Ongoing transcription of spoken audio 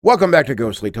Welcome back to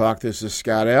Ghostly Talk. This is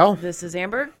Scott L. This is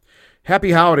Amber. Happy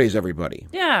holidays, everybody.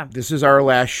 Yeah. This is our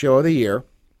last show of the year,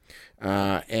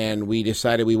 and we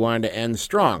decided we wanted to end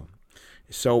strong.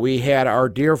 So we had our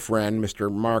dear friend,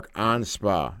 Mr. Mark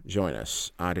Onspa, join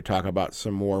us to talk about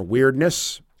some more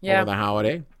weirdness over the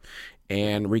holiday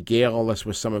and regale us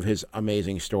with some of his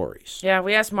amazing stories. Yeah,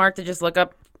 we asked Mark to just look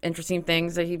up interesting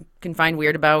things that he can find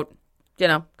weird about,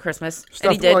 Christmas.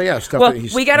 Stuff, and he did. Stuff that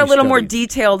he's, we got a little studied. more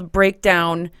detailed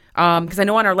breakdown because I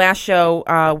know on our last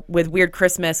show with Weird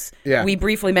Christmas, we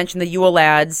briefly mentioned the Yule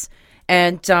Lads.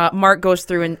 And Mark goes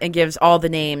through and gives all the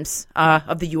names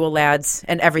of the Yule Lads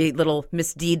and every little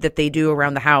misdeed that they do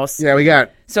around the house. Yeah, we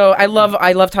got. So I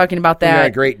love talking about that. We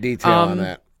got great detail on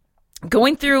that.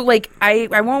 Going through,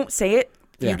 I won't say it.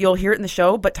 Yeah. You'll hear it in the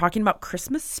show, but talking about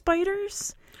Christmas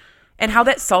spiders and how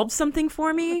that solved something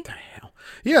for me. What the hell?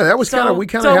 Yeah, that was kind of, we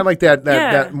kind of had like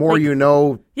that more you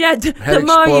know. Yeah, the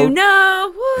more you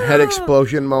know. Woo. Head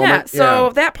explosion moment. Yeah,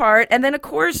 so that part. And then, of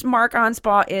course, Mark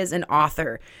Onspa is an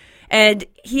author. And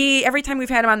every time we've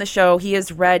had him on the show, he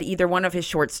has read either one of his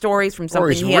short stories from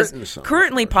something he has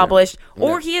currently published,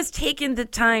 or he has taken the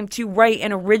time to write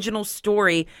an original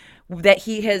story that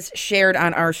he has shared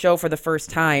on our show for the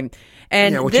first time.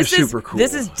 And which is super cool.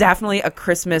 This is definitely a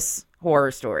Christmas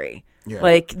horror story.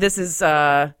 Yeah. This is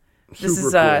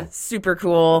super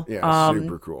cool. Yeah,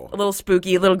 super cool. A little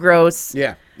spooky, a little gross.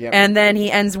 Yeah. And then he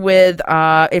ends with,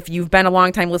 if you've been a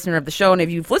long-time listener of the show, and if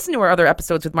you've listened to our other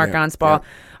episodes with Mark Onspa,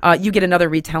 you get another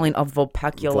retelling of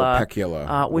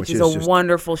Vulpecula, which is a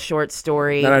wonderful short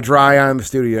story. Not a dry eye in the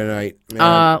studio tonight.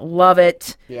 Love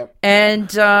it. Yep. And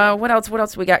what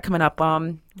else we got coming up?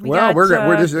 We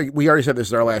already said this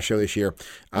is our last show this year.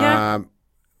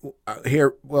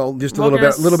 Here, just a little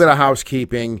bit of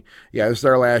housekeeping. Yeah, this is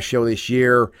our last show this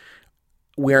year.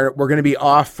 We're going to be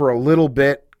off for a little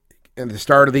bit at the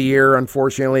start of the year,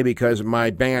 unfortunately, because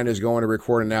my band is going to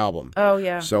record an album. Oh,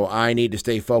 yeah. So I need to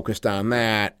stay focused on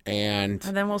that. And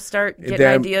then we'll start getting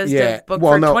ideas to book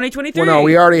for 2023. Well, no,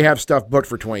 we already have stuff booked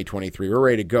for 2023. We're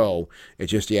ready to go. It's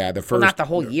just, the first... not the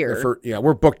whole year.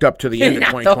 We're booked up to the end of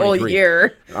 2023. Not the whole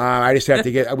year.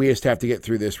 We just have to get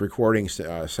through this recording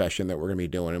session that we're going to be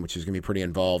doing, which is going to be pretty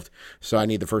involved. So I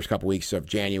need the first couple weeks of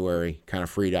January kind of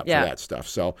freed up for that stuff.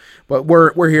 So, but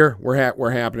we're here.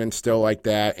 We're happening still like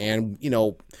that. And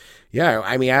all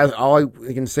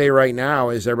I can say right now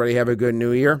is everybody have a good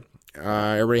New Year.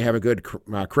 Everybody have a good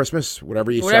Christmas,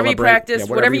 whatever you celebrate. Practice,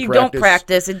 whatever you don't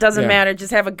practice, it doesn't matter.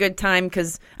 Just have a caddy,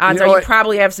 because odds are you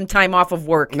probably have some time off of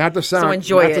work. Not to sound, so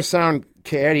enjoy not to sound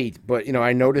catty, but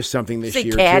I noticed something this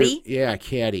year caddy? too. Yeah,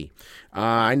 caddy.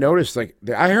 I noticed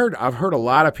I've heard a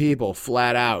lot of people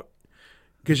flat out.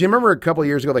 Because you remember a couple of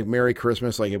years ago, Merry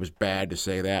Christmas, it was bad to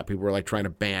say that. People were trying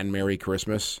to ban Merry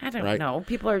Christmas. I don't know.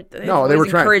 People are they were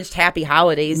encouraged Happy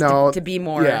Holidays to be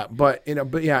more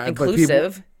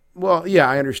Inclusive.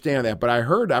 I understand that, but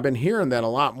I've been hearing that a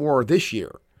lot more this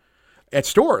year at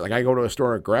store. I go to a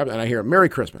store and grab it, and I hear Merry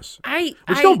Christmas,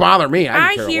 which don't bother me.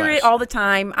 I hear it all the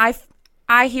time.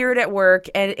 I hear it at work,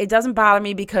 and it doesn't bother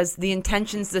me because the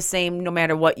intention's the same no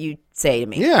matter what you say to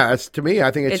me. Yeah, to me,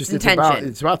 I think it's just intention.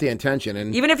 It's about the intention.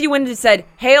 And even if you went and said,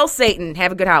 "Hail Satan,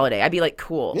 have a good holiday," I'd be like,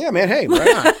 "Cool." Yeah, man. Hey,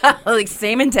 right on.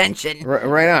 Same intention.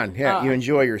 Right on. Yeah, you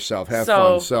enjoy yourself, have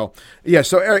fun. So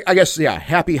I guess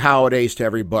happy holidays to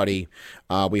everybody.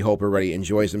 We hope everybody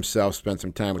enjoys themselves, spend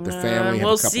some time with the family, have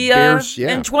we'll a couple see beers. You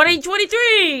in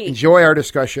 2023. Enjoy our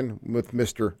discussion with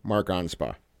Mr. Mark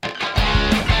Onspa.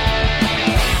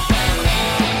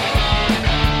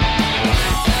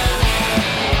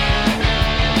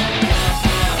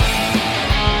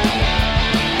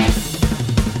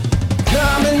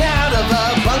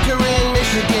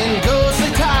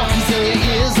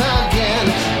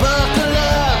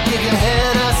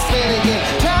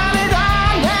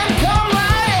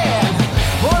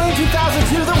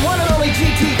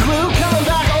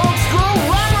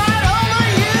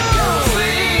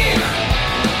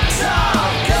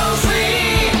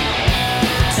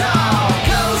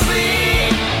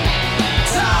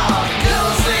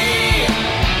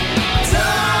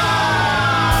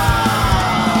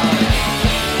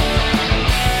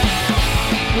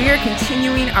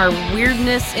 Our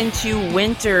weirdness into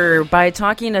winter by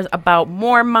talking about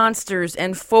more monsters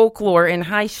and folklore and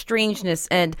high strangeness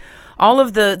and all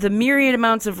of the myriad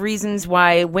amounts of reasons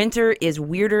why winter is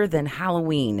weirder than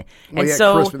Halloween. Well,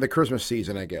 the Christmas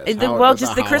season, I guess.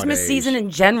 The Christmas season in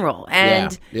general.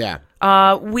 And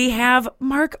we have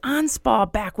Mark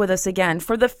Onspaw back with us again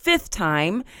for the 5th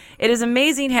time. It is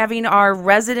amazing having our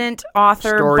resident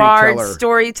author, bard,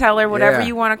 storyteller, whatever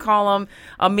you want to call him,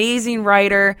 amazing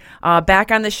writer,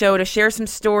 back on the show to share some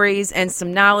stories and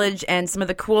some knowledge and some of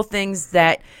the cool things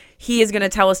that he is going to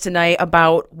tell us tonight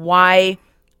about why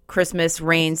Christmas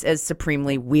reigns as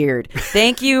supremely weird.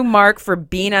 Thank you, Mark, for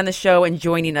being on the show and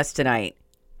joining us tonight.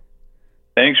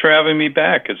 Thanks for having me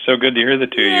back. It's so good to hear the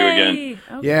two of you again.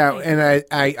 Okay. Yeah, and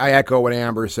I echo what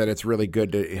Amber said. It's really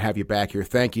good to have you back here.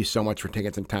 Thank you so much for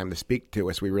taking some time to speak to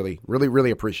us. We really, really,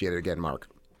 really appreciate it again, Mark.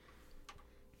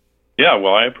 Yeah,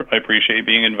 well, I appreciate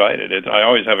being invited. I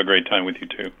always have a great time with you,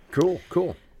 too.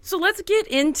 Cool. So let's get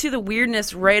into the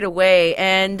weirdness right away,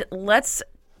 and let's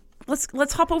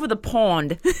hop over the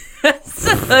pond.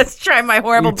 Let's try my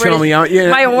horrible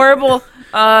my horrible.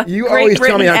 You always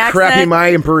tell me how crappy my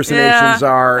impersonations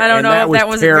are. I don't know. That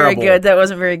wasn't terrible. Very good. That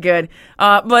wasn't very good.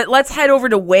 But let's head over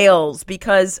to Wales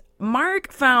because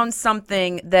Mark found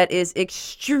something that is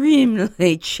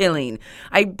extremely chilling.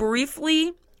 I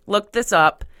briefly looked this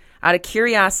up out of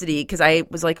curiosity because I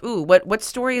was like, ooh, what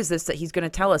story is this that he's going to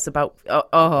tell us about?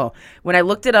 When I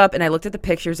looked it up and I looked at the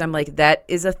pictures, I'm like, that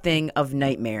is a thing of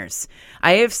nightmares.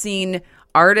 I have seen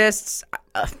artists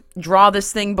draw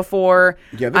this thing before.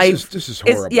 Yeah, this is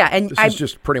horrible. And this is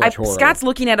just pretty much horrible. Scott's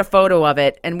looking at a photo of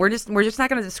it, and we're just not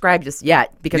going to describe just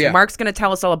yet because Mark's going to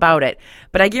tell us all about it.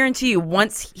 But I guarantee you,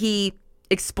 once he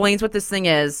explains what this thing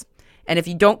is, and if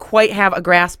you don't quite have a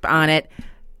grasp on it,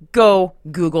 go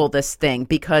Google this thing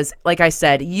because, like I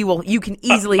said, you can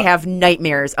easily have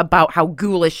nightmares about how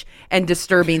ghoulish and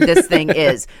disturbing this thing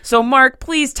is. So, Mark,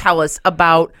 please tell us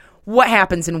about what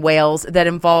happens in Wales that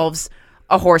involves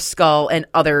a horse skull and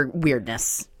other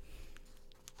weirdness.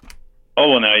 Oh,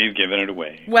 well, now you've given it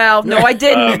away. Well, no, I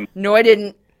didn't. No, I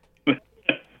didn't.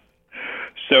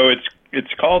 So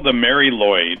it's called the Mary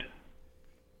Lloyd,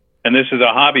 and this is a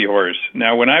hobby horse.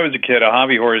 Now, when I was a kid, a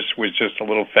hobby horse was just a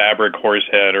little fabric horse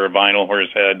head or a vinyl horse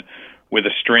head with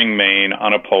a string mane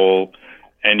on a pole,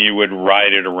 and you would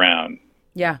ride it around.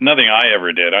 Yeah. Nothing I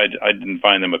ever did. I didn't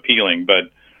find them appealing,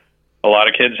 but a lot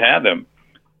of kids had them.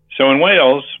 So in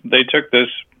Wales, they took this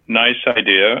nice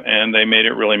idea and they made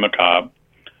it really macabre,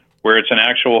 where it's an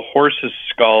actual horse's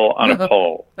skull on a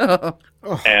pole.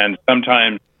 And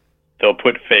sometimes they'll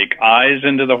put fake eyes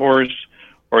into the horse,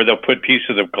 or they'll put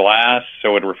pieces of glass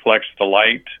so it reflects the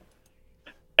light.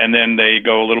 And then they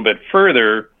go a little bit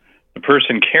further, the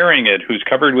person carrying it, who's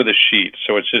covered with a sheet,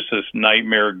 so it's just this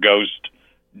nightmare ghost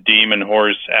demon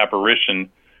horse apparition,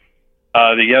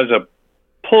 he has a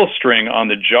pull string on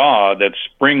the jaw that's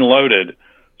spring-loaded,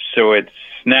 so it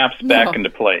snaps back into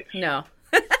place. No.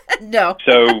 No.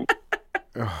 So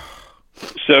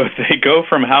they go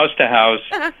from house to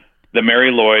house, the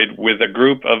Mary Lloyd, with a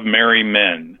group of merry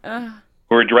men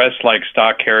who are dressed like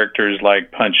stock characters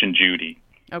like Punch and Judy.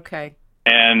 Okay.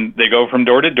 And they go from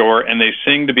door to door, and they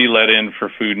sing to be let in for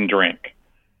food and drink.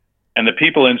 And the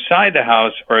people inside the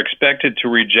house are expected to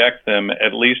reject them,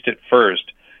 at least at first.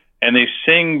 And they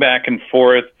sing back and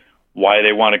forth why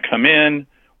they want to come in,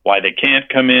 why they can't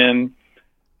come in.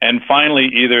 And finally,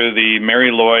 either the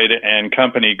Mary Lloyd and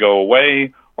company go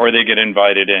away or they get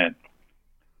invited in.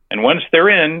 And once they're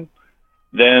in,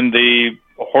 then the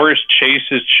horse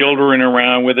chases children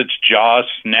around with its jaw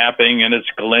snapping and its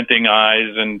glinting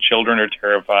eyes, and children are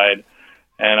terrified.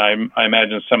 And I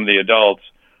imagine some of the adults,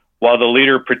 while the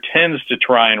leader pretends to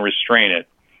try and restrain it.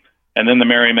 And then the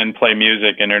merry men play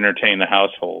music and entertain the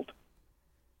household.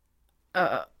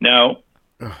 Now,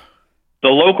 the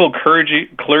local clergy,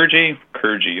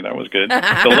 that was good.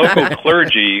 The local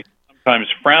clergy sometimes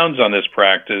frowns on this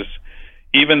practice,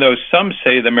 even though some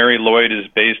say the Mary Lloyd is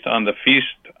based on the Feast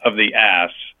of the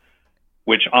Ass,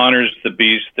 which honors the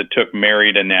beast that took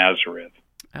Mary to Nazareth.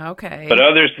 Okay. But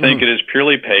others think it is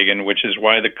purely pagan, which is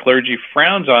why the clergy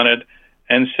frowns on it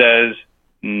and says,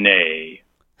 nay.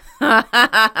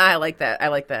 I like that. I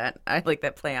like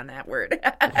that play on that word.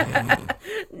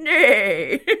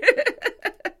 Nay.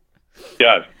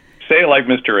 Yeah. Say it like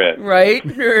Mr. Ed. Right?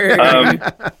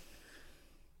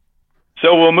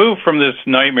 So we'll move from this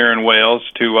nightmare in Wales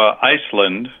to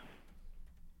Iceland,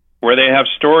 where they have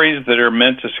stories that are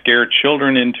meant to scare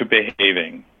children into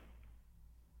behaving.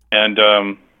 And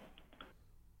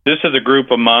this is a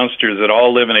group of monsters that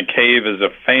all live in a cave as a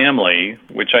family,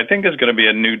 which I think is going to be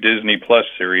a new Disney Plus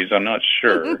series. I'm not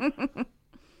sure.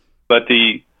 But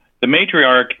the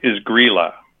matriarch is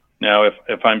Grilla. Now,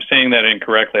 if I'm saying that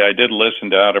incorrectly, I did listen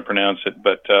to how to pronounce it,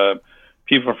 but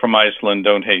people from Iceland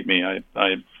don't hate me.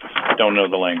 I don't know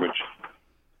the language.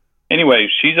 Anyway,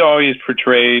 she's always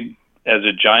portrayed as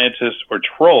a giantess or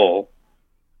troll,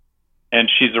 and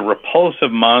she's a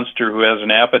repulsive monster who has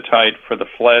an appetite for the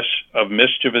flesh of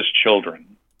mischievous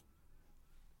children.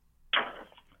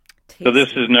 Tasty. So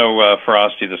this is no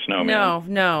Frosty the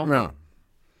Snowman. No.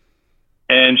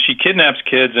 And she kidnaps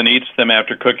kids and eats them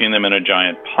after cooking them in a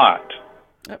giant pot.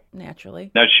 Oh, naturally.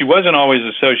 Now, she wasn't always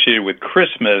associated with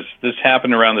Christmas. This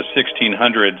happened around the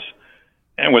 1600s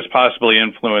and was possibly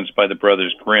influenced by the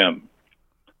Brothers Grimm.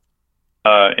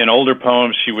 In older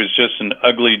poems, she was just an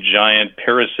ugly, giant,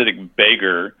 parasitic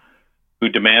beggar who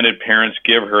demanded parents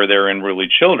give her their unruly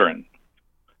children.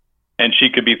 And she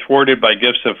could be thwarted by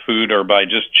gifts of food or by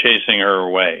just chasing her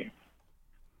away.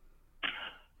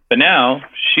 But now,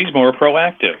 she's more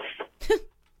proactive.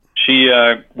 She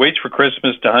waits for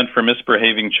Christmas to hunt for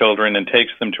misbehaving children and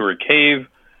takes them to her cave,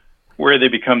 where they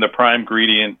become the prime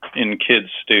ingredient in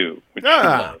kids' stew, which she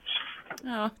loves.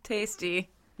 Oh, tasty.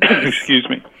 Nice. Excuse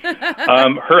me.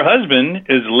 Her husband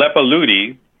is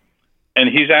Lepaludi, and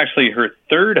he's actually her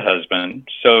third husband,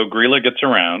 so Grilla gets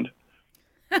around.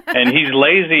 And he's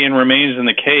lazy and remains in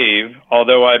the cave,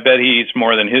 although I bet he eats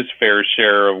more than his fair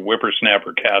share of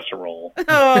whippersnapper casserole.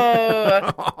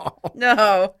 Oh,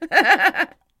 no.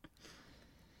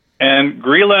 And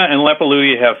Grilla and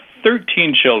Lepaludi have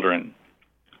 13 children.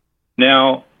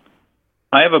 Now,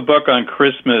 I have a book on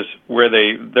Christmas where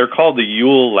they're called the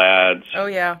Yule Lads. Oh,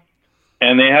 yeah.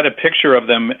 And they had a picture of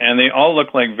them, and they all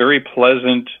look like very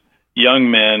pleasant young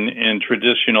men in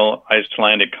traditional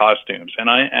Icelandic costumes. And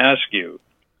I ask you,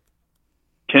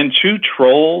 can two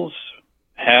trolls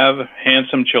have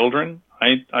handsome children?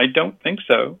 I don't think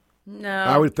so. No.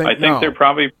 I would think I think they're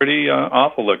probably pretty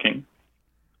awful looking.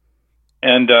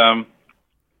 And the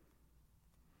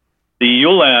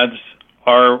Yule Lads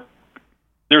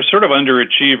they're sort of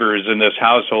underachievers in this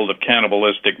household of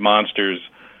cannibalistic monsters.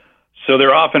 So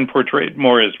they're often portrayed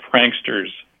more as pranksters.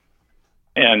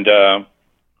 And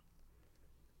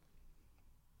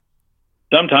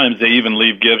sometimes they even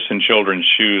leave gifts in children's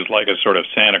shoes, like a sort of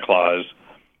Santa Claus,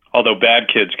 although bad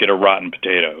kids get a rotten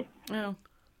potato,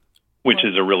 which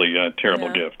is a really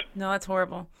terrible gift. No, that's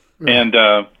horrible. And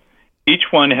each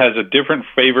one has a different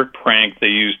favorite prank they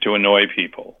use to annoy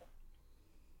people.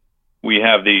 We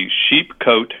have the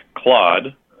sheepcoat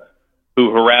Claude,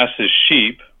 who harasses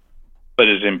sheep, but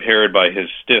is impaired by his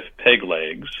stiff peg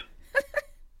legs.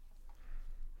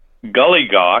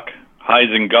 Gullygawk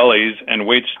hides in gullies and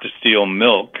waits to steal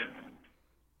milk.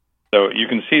 So you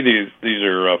can see these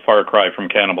are a far cry from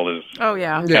cannibalism. Oh,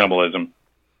 yeah. Cannibalism.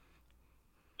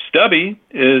 Stubby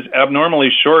is abnormally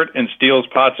short and steals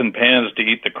pots and pans to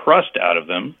eat the crust out of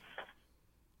them.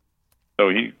 So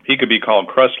he could be called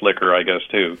crust licker, I guess,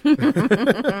 too.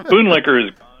 Spoon licker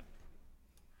is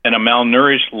and a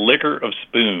malnourished licker of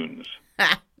spoons.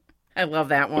 I love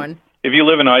that one. If you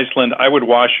live in Iceland, I would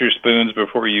wash your spoons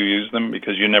before you use them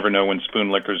because you never know when spoon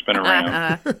licker's been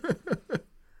around.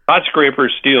 Hot scraper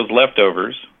steals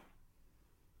leftovers.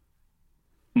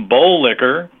 Bowl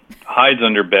licker hides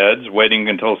under beds, waiting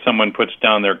until someone puts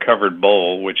down their covered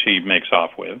bowl, which he makes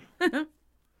off with.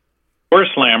 Door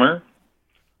slammer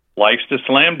likes to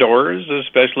slam doors,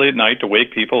 especially at night, to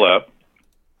wake people up.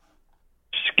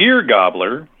 Skyr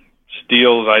gobbler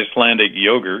steals Icelandic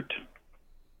yogurt.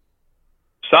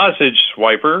 Sausage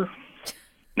swiper,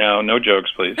 no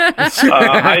jokes, please,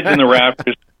 hides in the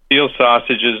rafters to steal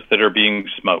sausages that are being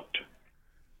smoked.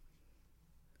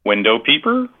 Window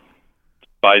peeper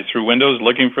spies through windows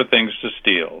looking for things to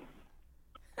steal.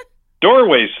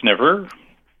 Doorway sniffer,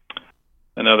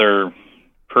 another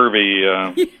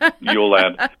pervy Yule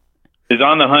lad, is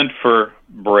on the hunt for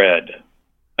bread.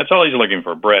 That's all he's looking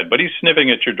for, bread, but he's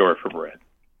sniffing at your door for bread.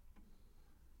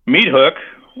 Meat hook,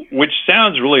 which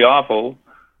sounds really awful,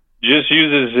 just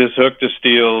uses his hook to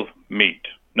steal meat.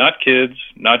 Not kids,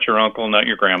 not your uncle, not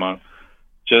your grandma,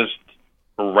 just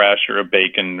a rasher of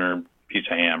bacon or a piece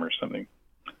of ham or something.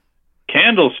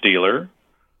 Candle stealer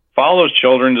follows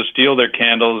children to steal their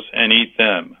candles and eat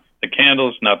them. The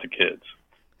candles, not the kids.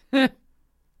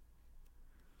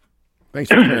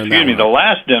 Thanks for clearing Excuse me. The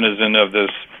last denizen of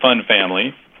this fun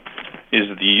family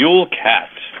is the Yule cat.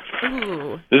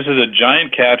 Ooh. This is a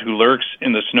giant cat who lurks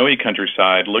in the snowy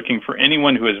countryside looking for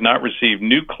anyone who has not received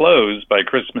new clothes by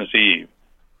Christmas Eve.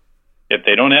 If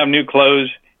they don't have new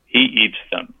clothes, he eats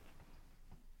them.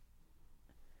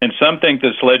 And some think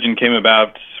this legend came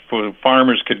about so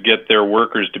farmers could get their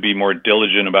workers to be more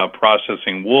diligent about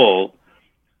processing wool.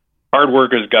 Hard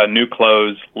workers got new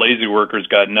clothes, lazy workers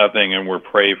got nothing, and were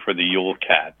prey for the Yule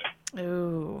cat.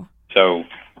 Ooh. So,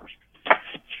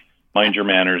 mind your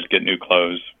manners, get new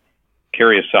clothes.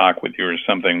 Carry a sock with you or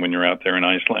something when you're out there in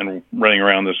Iceland running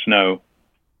around the snow.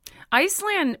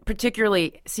 Iceland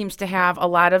particularly seems to have a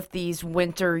lot of these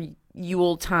winter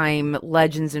Yule time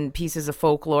legends and pieces of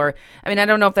folklore. I mean, I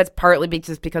don't know if that's partly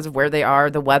because of where they are,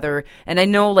 the weather. And I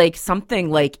know like something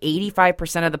like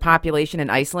 85% of the population in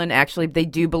Iceland, actually, they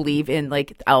do believe in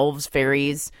like elves,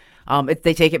 fairies.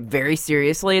 They take it very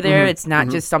seriously there. It's not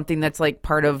just something that's like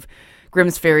part of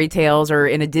Grimm's fairy tales or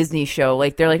in a Disney show.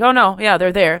 Like they're like, oh no, yeah,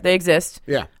 they're there. They exist.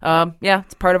 Yeah. Yeah,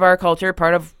 it's part of our culture,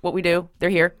 part of what we do. They're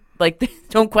here. Like,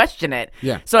 don't question it.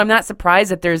 Yeah. So I'm not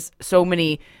surprised that there's so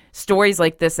many stories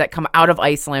like this that come out of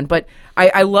Iceland. But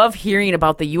I love hearing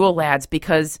about the Yule Lads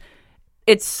because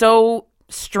it's so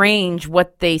strange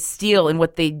what they steal and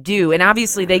what they do. And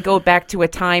obviously they go back to a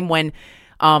time when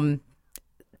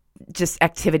just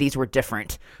activities were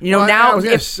different. You know, well, now I was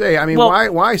going to say, I mean,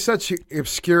 why such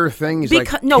obscure things like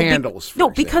candles?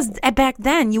 Because back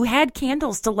then you had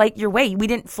candles to light your way. We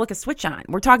didn't flick a switch on.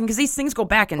 We're talking because these things go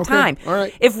back in time. All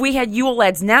right. If we had Yule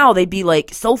Lads now, they'd be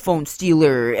like cell phone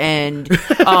stealer and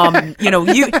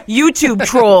YouTube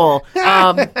troll.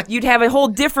 You'd have a whole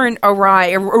different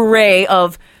array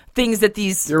of things that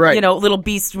these little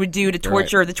beasts would do to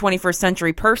torture the 21st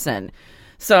century person.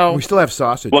 So we still have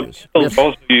sausages. Well,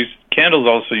 candles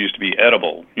also used to be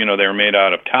edible. You know, they were made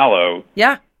out of tallow.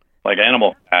 Yeah. Like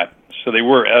animal fat. So they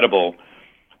were edible.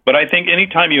 But I think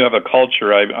anytime you have a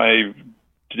culture, I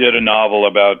did a novel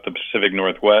about the Pacific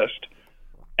Northwest.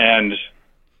 And,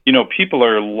 you know, people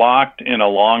are locked in a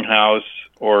longhouse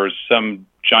or some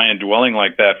giant dwelling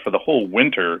like that for the whole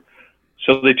winter.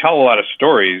 So they tell a lot of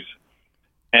stories.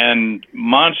 And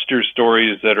monster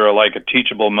stories that are like a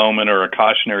teachable moment or a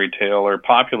cautionary tale are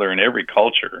popular in every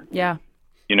culture. Yeah.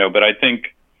 You know, but I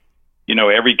think, you know,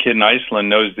 every kid in Iceland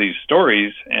knows these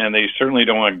stories, and they certainly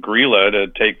don't want Grilla to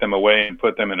take them away and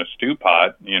put them in a stew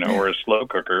pot, you know, or a slow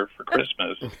cooker for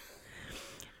Christmas.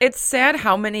 It's sad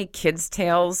how many kids'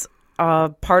 tales,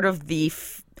 part of the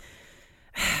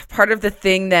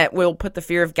thing that will put the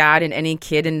fear of God in any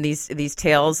kid in these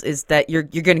tales is that you're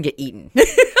going to get eaten.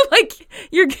 Like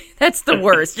that's the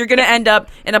worst. You're going to end up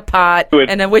in a pot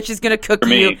and a witch is going to cook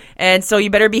you. And so you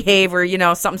better behave or, you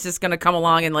know, something's just going to come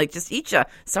along and like just eat you.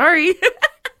 Sorry.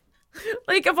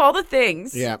 Like of all the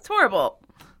things. Yeah. It's horrible.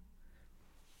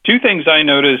 Two things I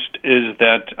noticed is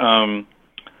that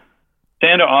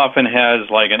Santa often has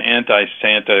like an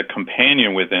anti-Santa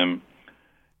companion with him.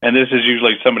 And this is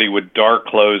usually somebody with dark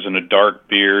clothes and a dark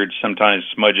beard, sometimes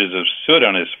smudges of soot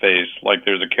on his face, like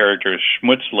there's a character,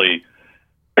 Schmutzli,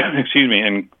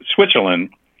 in Switzerland.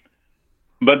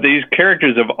 But these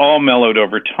characters have all mellowed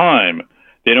over time.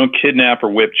 They don't kidnap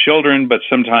or whip children, but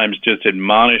sometimes just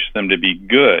admonish them to be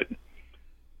good.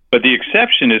 But the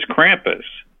exception is Krampus.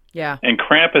 Yeah. And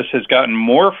Krampus has gotten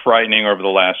more frightening over the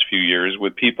last few years,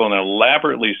 with people in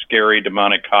elaborately scary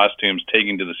demonic costumes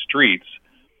taking to the streets.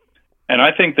 And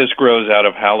I think this grows out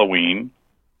of Halloween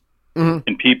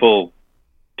and people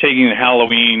taking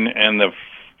Halloween and the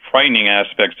frightening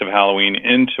aspects of Halloween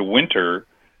into winter,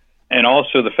 and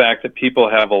also the fact that people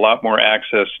have a lot more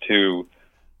access to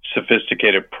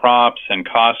sophisticated props and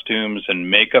costumes and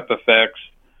makeup effects.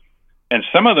 And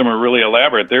some of them are really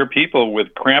elaborate. There are people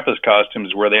with Krampus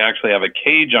costumes where they actually have a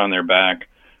cage on their back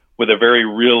with a very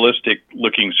realistic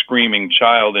looking screaming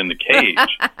child in the cage.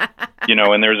 You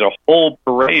know, and there's a whole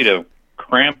parade of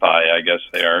Krampi, I guess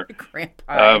they are,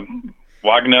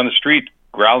 walking down the street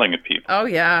growling at people. Oh,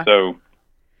 yeah. So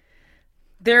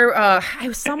there, I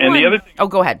was someone. And the other thing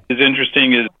go ahead. Is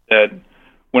interesting is that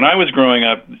when I was growing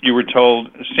up, you were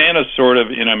told Santa sort of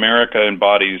in America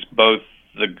embodies both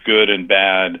the good and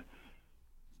bad,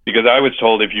 because I was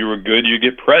told if you were good, you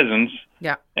get presents.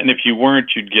 Yeah. And if you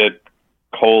weren't, you'd get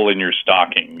coal in your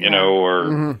stocking, you know,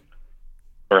 or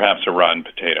perhaps a rotten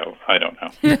potato. I don't know.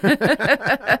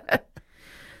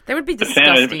 That would be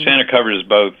disgusting. Santa covers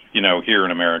both, you know, here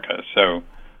in America. So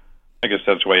I guess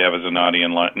that's why you have as a naughty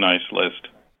and nice list.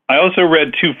 I also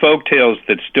read two folk tales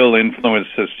that still influence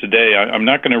us today. I'm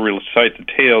not going to recite the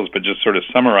tales, but just sort of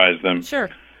summarize them. Sure.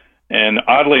 And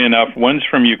oddly enough, one's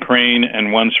from Ukraine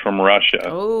and one's from Russia.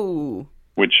 Oh.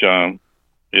 Which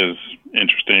is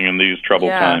interesting in these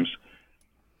troubled times.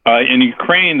 In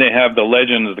Ukraine, they have the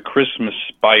legend of the Christmas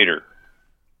spider.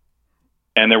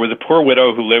 And there was a poor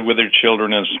widow who lived with her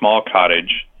children in a small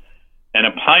cottage, and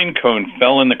a pine cone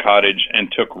fell in the cottage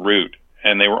and took root.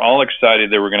 And they were all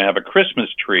excited they were going to have a Christmas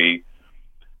tree.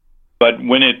 But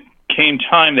when it came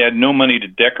time, they had no money to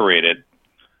decorate it.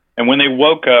 And when they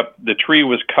woke up, the tree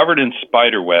was covered in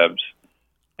spider webs.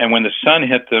 And when the sun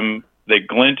hit them, they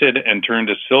glinted and turned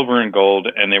to silver and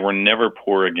gold, and they were never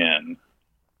poor again.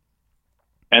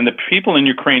 And the people in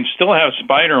Ukraine still have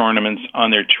spider ornaments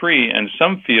on their tree, and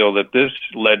some feel that this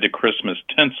led to Christmas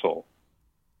tinsel.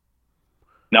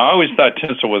 Now, I always thought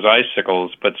tinsel was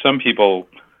icicles, but some people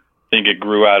think it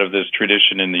grew out of this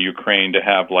tradition in the Ukraine to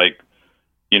have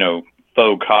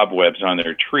faux cobwebs on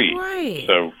their tree. Right.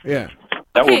 So yeah.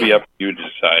 That will be up to you to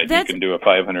decide. You can do a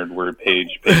 500-word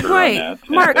paper on that.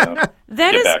 Mark,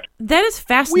 that is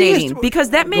fascinating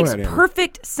because that makes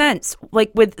perfect sense, like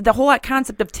with the whole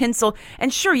concept of tinsel.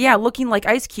 And sure, yeah, looking like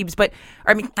ice cubes, not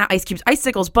ice cubes,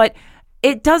 icicles, but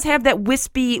it does have that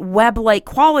wispy web-like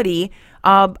quality.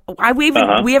 We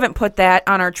haven't put that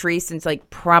on our tree since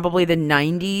probably the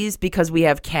 90s because we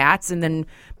have cats. And then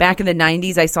back in the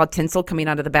 90s, I saw tinsel coming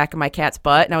out of the back of my cat's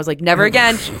butt, and I was like, never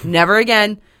again, never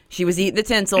again. She was eating the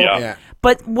tinsel. Yeah.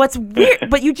 But what's weird,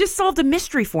 but you just solved a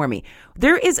mystery for me.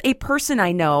 There is a person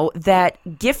I know that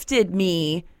gifted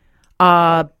me,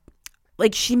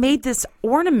 she made this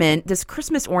ornament, this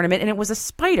Christmas ornament, and it was a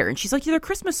spider. And she's like, they're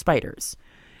Christmas spiders.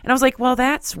 And I was like, well,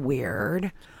 that's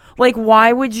weird.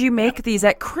 Why would you make these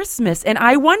at Christmas? And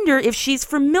I wonder if she's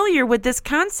familiar with this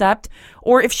concept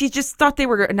or if she just thought they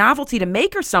were a novelty to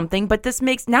make or something, but it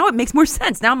makes more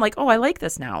sense. Now I'm like, oh, I like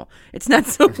this now. It's not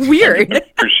so weird.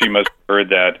 She must have heard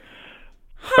that.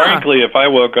 Huh. Frankly, if I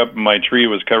woke up and my tree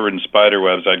was covered in spider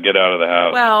webs, I'd get out of the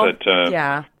house. Well,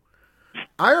 yeah.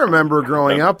 I remember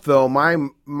growing up, though,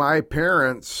 my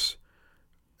parents,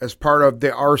 as part of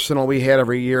the arsenal we had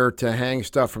every year to hang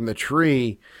stuff from the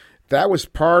tree, that was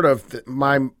part of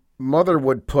my mother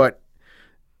would put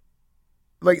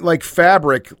like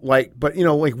fabric, but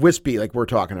wispy, like we're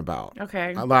talking about.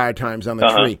 Okay. A lot of times on the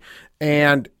tree.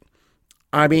 And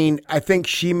I mean, I think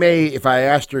she may, if I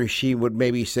asked her, she would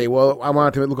maybe say, well, I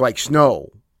want it to look like snow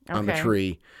on the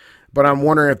tree. But I'm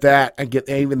wondering if that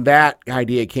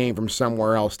idea came from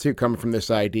somewhere else too, coming from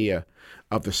this idea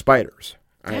of the spiders.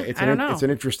 Yeah, I don't know. It's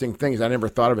an interesting thing. I never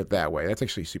thought of it that way. That's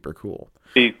actually super cool.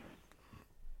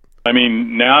 I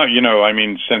mean, now,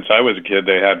 since I was a kid,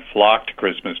 they had flocked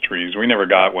Christmas trees. We never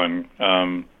got one.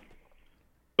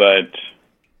 But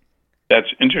that's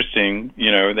interesting,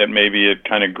 that maybe it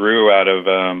kind of grew out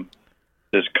of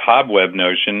this cobweb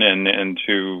notion, and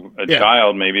to a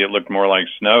child, maybe it looked more like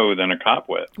snow than a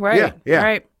cobweb. Right. Yeah.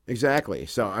 Right. Exactly.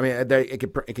 So, I mean,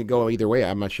 it could go either way.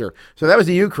 I'm not sure. So that was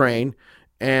the Ukraine.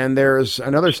 And there's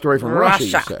another story from Russia,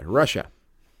 you said. Russia.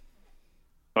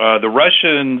 The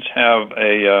Russians have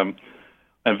a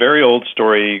very old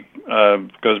story,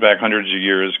 goes back hundreds of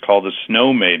years, called the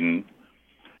Snow Maiden.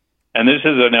 And this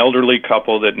is an elderly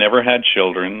couple that never had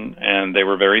children, and they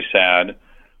were very sad.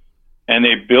 And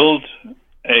they built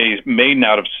a maiden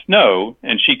out of snow,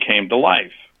 and she came to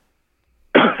life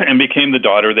and became the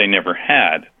daughter they never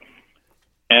had.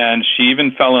 And she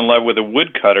even fell in love with a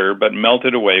woodcutter, but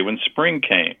melted away when spring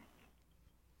came.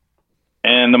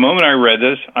 And the moment I read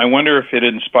this, I wonder if it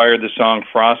inspired the song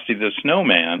Frosty the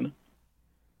Snowman,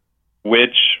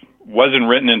 which wasn't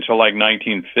written until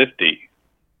 1950.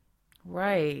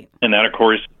 Right. And that, of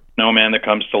course, snowman that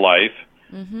comes to life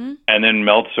and then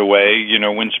melts away,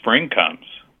 when spring comes.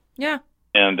 Yeah.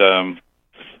 And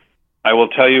I will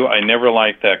tell you, I never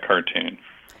liked that cartoon.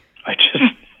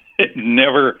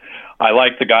 I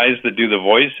like the guys that do the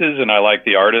voices, and I like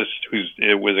the artist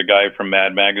it was a guy from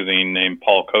Mad Magazine named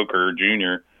Paul Coker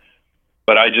Jr.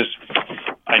 But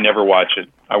I never watched it.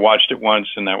 I watched it once,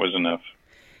 and that was enough.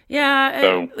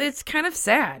 Yeah, it's kind of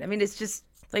sad. I mean, it's just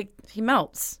he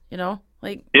melts, it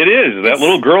is. That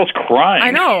little girl's crying.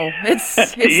 I know. It's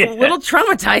a little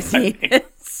traumatizing.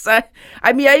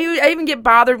 I even get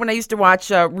bothered when I used to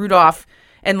watch Rudolph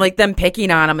and them picking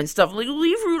on him and stuff.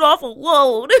 Leave Rudolph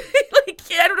alone.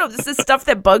 I don't know. This is stuff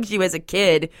that bugs you as a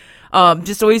kid.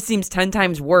 Just always seems 10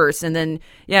 times worse. And then,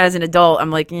 as an adult,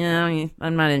 I'm like, I'm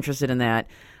not interested in that.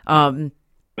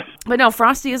 But no,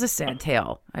 Frosty is a sad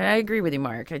tale. I agree with you,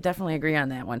 Mark. I definitely agree on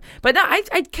that one. But no,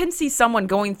 I can see someone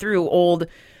going through old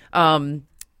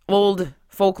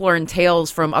folklore and tales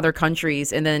from other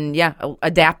countries and then,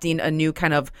 adapting a new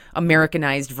kind of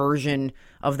Americanized version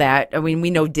of that. I mean, we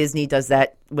know Disney does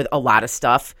that with a lot of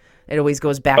stuff. It always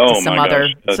goes back to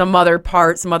some other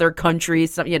part, some other country.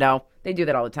 They do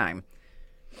that all the time.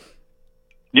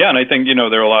 Yeah, and I think,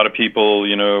 there are a lot of people,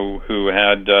 who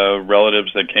had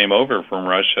relatives that came over from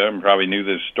Russia and probably knew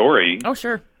this story. Oh,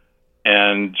 sure.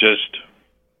 And just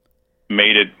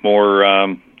made it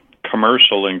more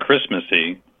commercial and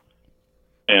Christmassy.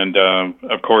 And,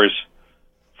 of course,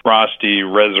 Frosty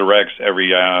resurrects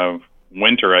every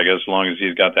winter, I guess, as long as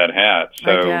he's got that hat.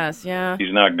 So I guess, yeah.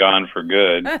 He's not gone for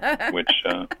good, which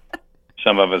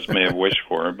some of us may have wished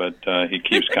for, but he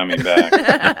keeps coming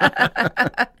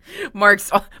back.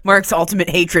 Mark's ultimate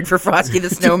hatred for Frosty the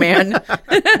Snowman.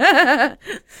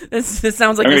 This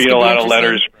sounds like I'm going to get a lot of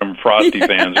letters from Frosty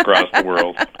fans across the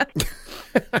world.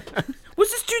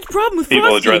 What's this dude's problem with People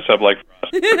Frosty? who dress up like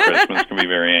Frosty for Christmas can be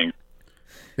very angry.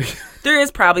 There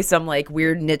is probably some like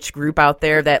weird niche group out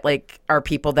there that like are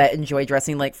people that enjoy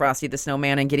dressing like Frosty the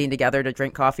Snowman and getting together to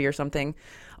drink coffee or something,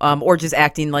 or just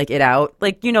acting like it out.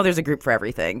 Like, there's a group for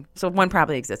everything. So one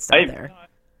probably exists out there.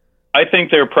 I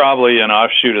think they're probably an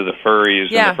offshoot of the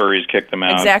furries, and the furries kick them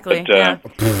out. Exactly. But,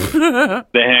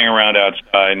 they hang around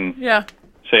outside and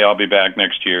say, "I'll be back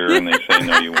next year," and they say,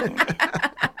 "No, you won't."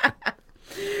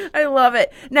 I love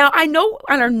it. Now, I know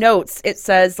on our notes it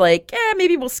says like,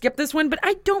 maybe we'll skip this one, but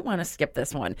I don't want to skip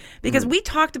this one because we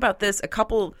talked about this a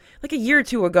year or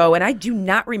two ago, and I do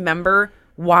not remember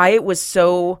why it was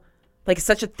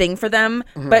such a thing for them.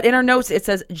 But in our notes it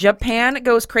says Japan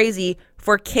goes crazy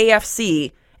for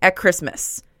KFC at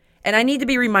Christmas. And I need to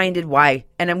be reminded why.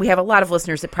 And then we have a lot of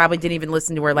listeners that probably didn't even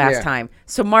listen to her last time.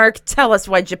 So, Mark, tell us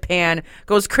why Japan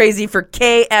goes crazy for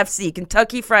KFC,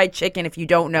 Kentucky Fried Chicken, if you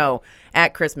don't know,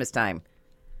 at Christmas time.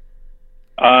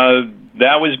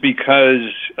 That was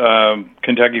because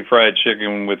Kentucky Fried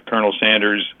Chicken with Colonel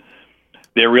Sanders,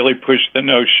 they really pushed the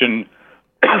notion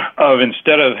of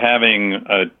instead of having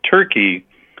a turkey,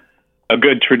 a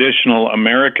good traditional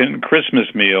American Christmas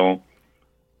meal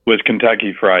was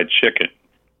Kentucky Fried Chicken.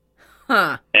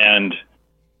 And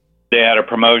they had a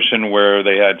promotion where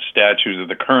they had statues of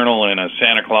the Colonel in a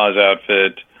Santa Claus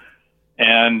outfit.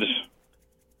 And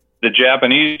the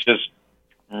Japanese just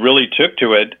really took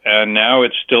to it. And now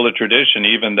it's still a tradition,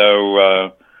 even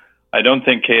though I don't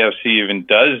think KFC even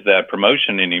does that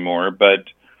promotion anymore. But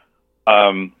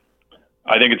I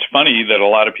think it's funny that a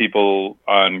lot of people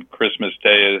on Christmas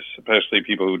Day, especially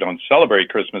people who don't celebrate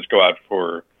Christmas, go out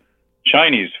for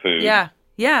Chinese food. Yeah.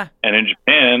 Yeah. And in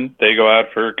Japan, they go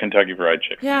out for Kentucky Fried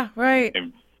Chicken. Yeah, right.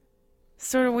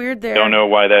 Sort of weird there. Don't know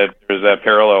why there's that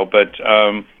parallel, but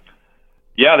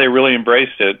they really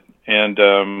embraced it,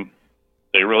 and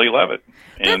they really love it.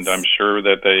 And I'm sure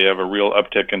that they have a real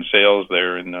uptick in sales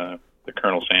there in the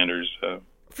Colonel Sanders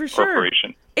for sure.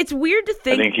 Corporation. It's weird to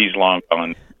think. I think he's long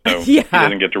gone, so he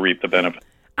doesn't get to reap the benefit.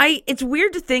 It's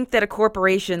weird to think that a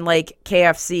corporation like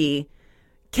KFC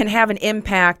can have an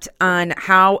impact on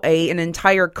how an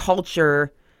entire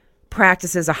culture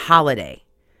practices a holiday.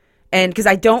 And because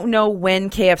I don't know when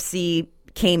KFC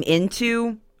came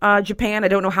into Japan. I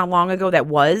don't know how long ago that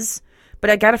was, but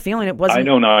I got a feeling it wasn't. I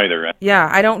don't either. Yeah,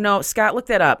 I don't know. Scott, look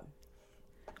that up.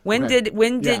 When did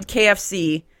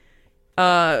KFC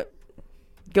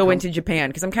go into Japan?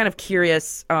 Because I'm kind of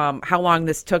curious how long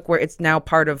this took where it's now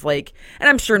part of and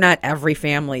I'm sure not every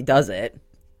family does it,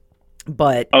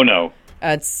 but... Oh, no.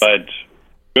 But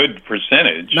good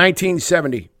percentage.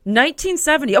 1970.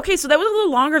 1970. Okay, so that was a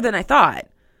little longer than I thought.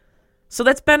 So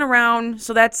that's been around.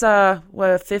 So that's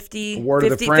 50. Award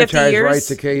of the franchise rights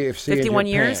to KFC. 51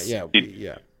 years. Yeah,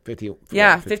 50.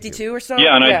 Yeah, 52 or so.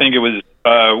 Yeah, and I think it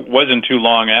wasn't too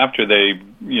long after they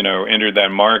entered that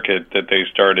market that they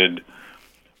started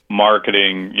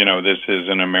marketing. This is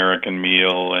an American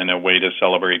meal and a way to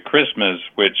celebrate Christmas,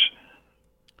 which,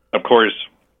 of course,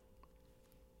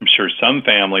 I'm sure some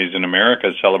families in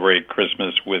America celebrate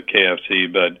Christmas with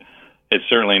KFC, but it's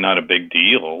certainly not a big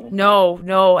deal. No.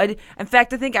 In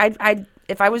fact, I think I'd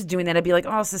if I was doing that, I'd be like,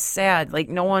 oh, this is sad. Like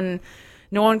no one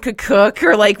could cook,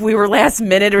 or we were last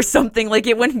minute or something. Like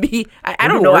it wouldn't be. I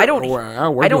don't know.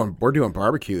 We're doing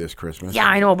barbecue this Christmas. Yeah,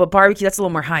 I know, but barbecue, that's a little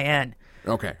more high end.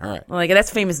 Okay, all right. That's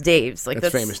Famous Dave's. That's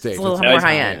Famous Dave's. It's a little more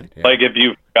high end. Yeah. Like if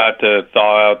you got to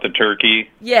thaw out the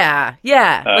turkey. Yeah.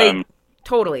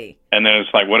 Totally. And then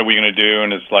it's like, what are we going to do?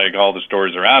 And it's like all the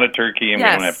stores are out of turkey and we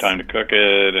don't have time to cook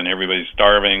it and everybody's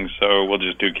starving, so we'll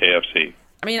just do KFC.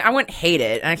 I mean, I wouldn't hate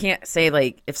it. I can't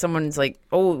say if someone's like,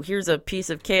 oh, here's a piece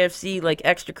of KFC,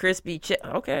 extra crispy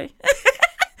okay.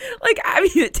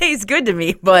 It tastes good to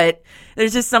me, but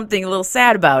there's just something a little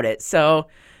sad about it. So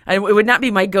it would not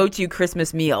be my go-to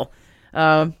Christmas meal.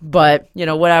 But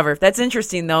whatever. That's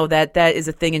interesting though, that is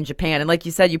a thing in Japan. And like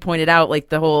you said, you pointed out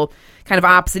the whole kind of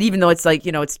opposite, even though it's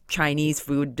it's Chinese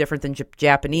food, different than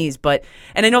Japanese.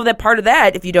 And I know that part of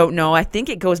that, if you don't know, I think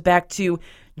it goes back to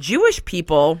Jewish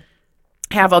people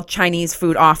have a Chinese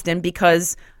food often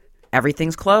because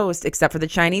everything's closed except for the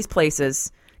Chinese places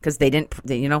because they didn't,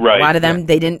 a lot of them,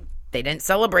 they didn't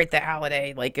celebrate the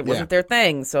holiday. It wasn't their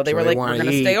thing. So they were like, we're going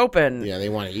to stay open. Yeah, they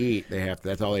want to eat.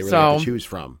 That's all they really have to choose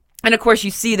from. And of course, you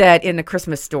see that in A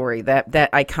Christmas Story, that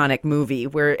iconic movie,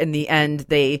 where in the end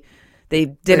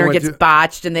dinner gets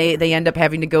botched and they end up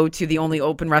having to go to the only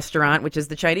open restaurant, which is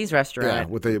the Chinese restaurant.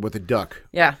 Yeah, with the duck.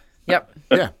 Yeah. Yep.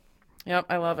 Yeah. Yep.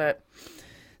 I love it.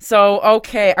 So,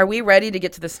 okay, are we ready to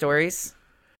get to the stories?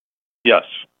 Yes.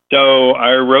 So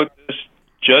I wrote this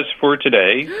just for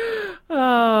today.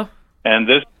 Oh. And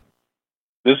this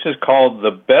is called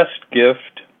The Best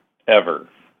Gift Ever.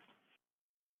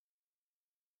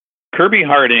 Kirby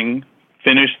Harding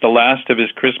finished the last of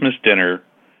his Christmas dinner,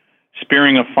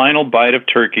 spearing a final bite of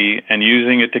turkey and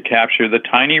using it to capture the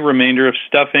tiny remainder of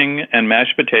stuffing and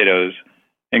mashed potatoes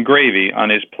and gravy on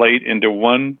his plate into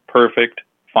one perfect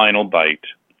final bite.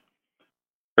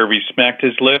 Kirby smacked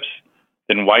his lips,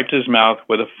 then wiped his mouth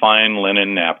with a fine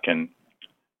linen napkin.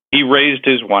 He raised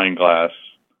his wine glass.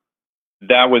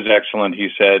 "That was excellent," he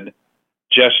said,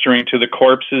 gesturing to the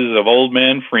corpses of Old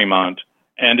Man Fremont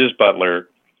and his butler.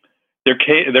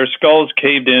 Their skulls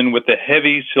caved in with the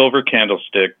heavy silver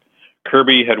candlestick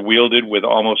Kirby had wielded with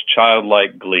almost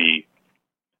childlike glee.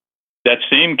 That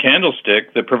same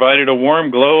candlestick that provided a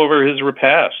warm glow over his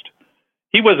repast.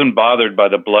 He wasn't bothered by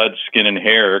the blood, skin, and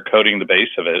hair coating the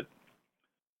base of it.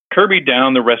 Kirby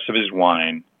downed the rest of his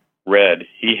wine, red,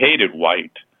 he hated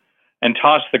white, and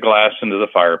tossed the glass into the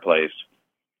fireplace.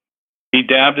 He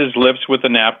dabbed his lips with a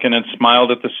napkin and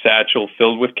smiled at the satchel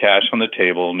filled with cash on the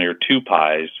table near 2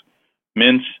 pies,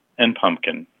 mince, and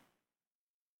pumpkin.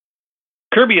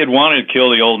 Kirby had wanted to kill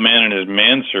the old man and his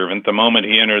manservant the moment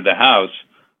he entered the house,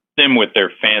 them with their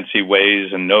fancy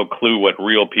ways and no clue what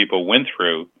real people went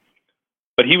through.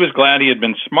 But he was glad he had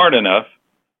been smart enough,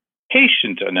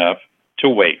 patient enough, to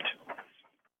wait.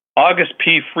 August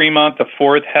P. Fremont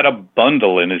IV had a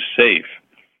bundle in his safe.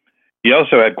 He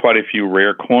also had quite a few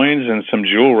rare coins and some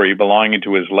jewelry belonging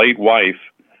to his late wife,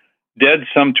 dead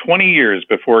some 20 years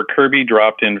before Kirby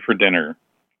dropped in for dinner.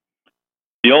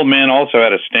 The old man also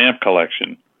had a stamp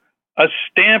collection. A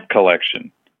stamp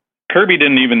collection! Kirby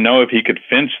didn't even know if he could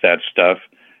fence that stuff,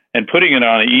 and putting it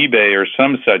on eBay or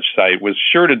some such site was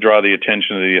sure to draw the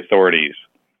attention of the authorities.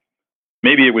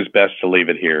 Maybe it was best to leave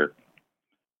it here.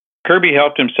 Kirby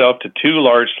helped himself to 2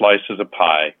 large slices of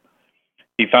pie.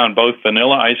 He found both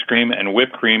vanilla ice cream and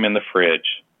whipped cream in the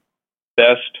fridge.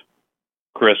 Best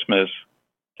Christmas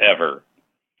ever.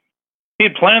 He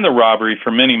had planned the robbery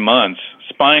for many months,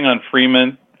 spying on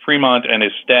Fremont and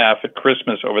his staff at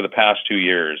Christmas over the past 2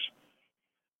 years.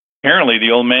 Apparently,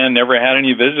 the old man never had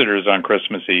any visitors on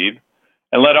Christmas Eve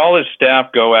and let all his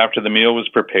staff go after the meal was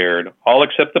prepared, all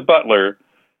except the butler,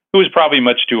 who was probably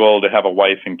much too old to have a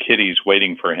wife and kiddies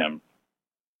waiting for him.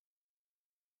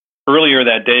 Earlier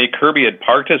that day, Kirby had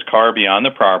parked his car beyond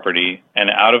the property and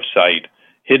out of sight,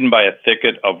 hidden by a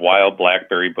thicket of wild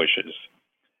blackberry bushes.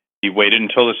 He waited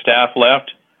until the staff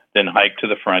left, then hiked to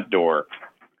the front door.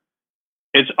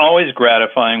 It's always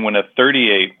gratifying when a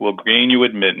 38 will gain you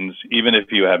admittance, even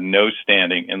if you have no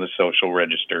standing in the social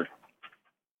register.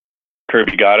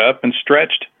 Kirby got up and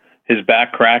stretched, his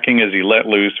back cracking as he let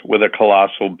loose with a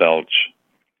colossal belch.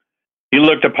 He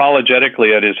looked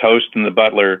apologetically at his host and the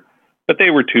butler, but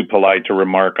they were too polite to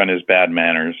remark on his bad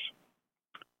manners.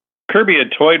 Kirby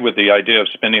had toyed with the idea of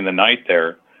spending the night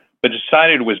there, but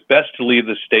decided it was best to leave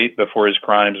the state before his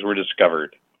crimes were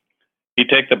discovered. He'd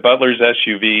take the butler's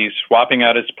SUV, swapping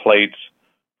out its plates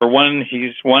for ones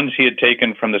he had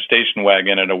taken from the station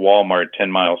wagon at a Walmart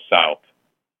 10 miles south.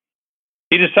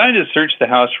 He decided to search the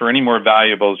house for any more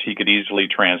valuables he could easily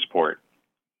transport.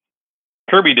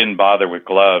 Kirby didn't bother with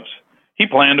gloves. He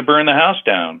planned to burn the house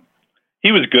down.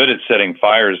 He was good at setting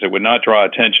fires that would not draw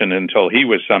attention until he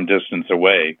was some distance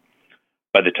away.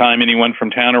 By the time anyone from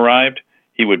town arrived,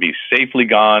 he would be safely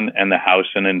gone and the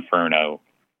house an inferno.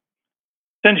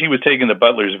 Since he was taking the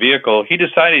butler's vehicle, he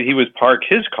decided he would park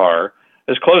his car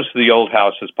as close to the old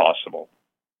house as possible.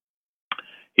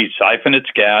 He'd siphon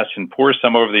its gas and pour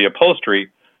some over the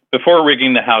upholstery before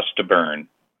rigging the house to burn.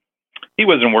 He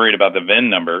wasn't worried about the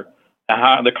VIN number.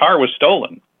 The car was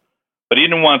stolen, but he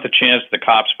didn't want the chance of the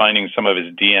cops finding some of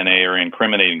his DNA or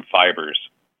incriminating fibers.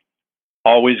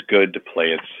 Always good to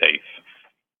play it safe.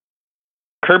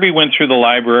 Kirby went through the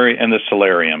library and the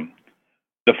solarium.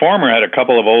 The former had a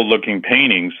couple of old-looking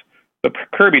paintings, but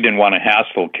Kirby didn't want to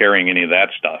hassle carrying any of that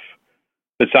stuff.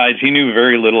 Besides, he knew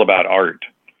very little about art.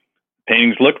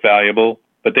 Paintings looked valuable,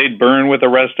 but they'd burn with the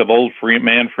rest of Old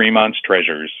Man Fremont's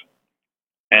treasures.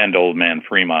 And Old Man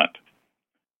Fremont.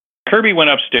 Kirby went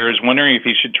upstairs, wondering if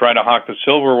he should try to hawk the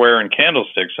silverware and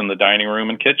candlesticks in the dining room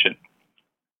and kitchen.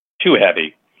 Too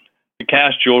heavy. The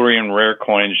cast jewelry and rare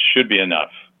coins should be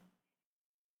enough.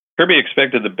 Kirby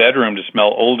expected the bedroom to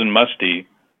smell old and musty,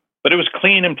 but it was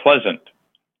clean and pleasant.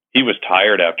 He was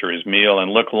tired after his meal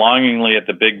and looked longingly at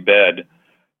the big bed,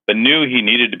 but knew he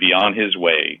needed to be on his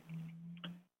way.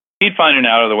 He'd find an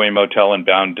out-of-the-way motel and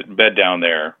bed down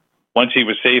there. Once he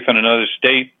was safe in another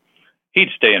state, he'd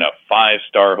stay in a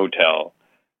 5-star hotel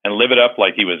and live it up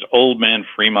like he was Old Man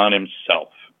Fremont himself.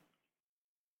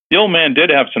 The old man did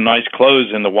have some nice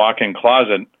clothes in the walk-in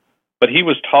closet, but he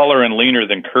was taller and leaner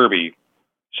than Kirby,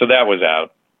 so that was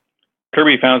out.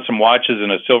 Kirby found some watches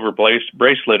and a silver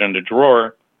bracelet in a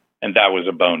drawer, and that was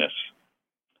a bonus.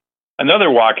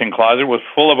 Another walk-in closet was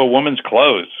full of a woman's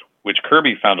clothes, which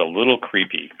Kirby found a little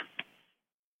creepy.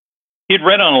 He'd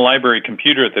read on a library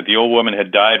computer that the old woman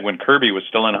had died when Kirby was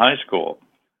still in high school.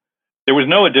 There was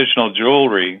no additional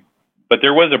jewelry, but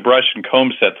there was a brush and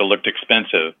comb set that looked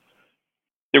expensive.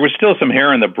 There was still some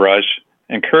hair in the brush,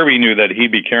 and Kirby knew that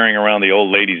he'd be carrying around the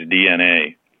old lady's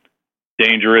DNA.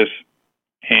 Dangerous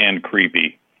and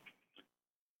creepy.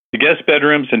 The guest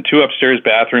bedrooms and 2 upstairs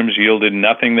bathrooms yielded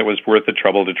nothing that was worth the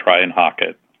trouble to try and hawk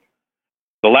it.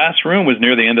 The last room was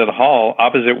near the end of the hall,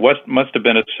 opposite what must have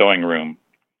been a sewing room.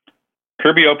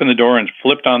 Kirby opened the door and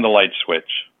flipped on the light switch.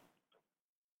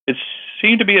 It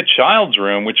seemed to be a child's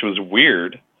room, which was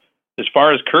weird. As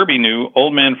far as Kirby knew,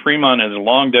 Old Man Fremont and his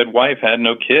long-dead wife had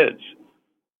no kids.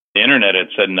 The internet had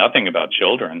said nothing about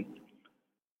children.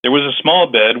 There was a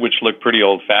small bed, which looked pretty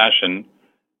old-fashioned,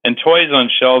 and toys on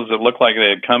shelves that looked like they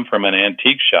had come from an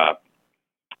antique shop.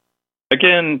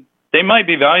 Again, they might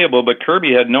be valuable, but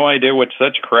Kirby had no idea what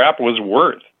such crap was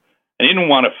worth, and he didn't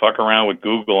want to fuck around with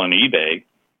Google and eBay.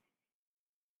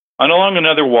 Along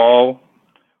another wall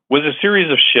was a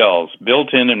series of shelves,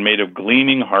 built in and made of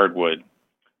gleaming hardwood.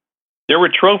 There were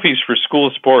trophies for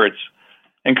school sports,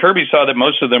 and Kirby saw that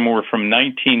most of them were from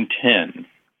 1910.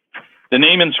 The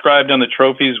name inscribed on the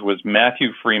trophies was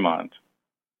Matthew Fremont.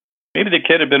 Maybe the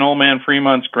kid had been Old Man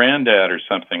Fremont's granddad or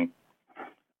something.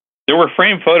 There were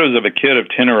framed photos of a kid of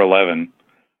 10 or 11,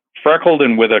 freckled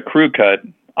and with a crew cut,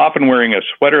 often wearing a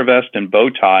sweater vest and bow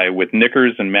tie with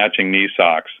knickers and matching knee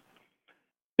socks.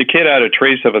 The kid had a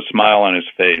trace of a smile on his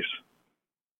face.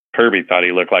 Kirby thought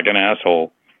he looked like an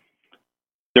asshole.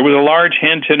 There was a large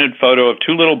hand-tinted photo of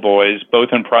 2 little boys, both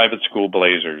in private school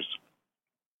blazers.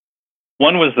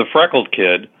 One was the freckled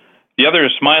kid, the other a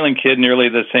smiling kid nearly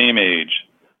the same age.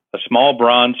 A small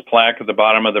bronze plaque at the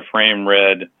bottom of the frame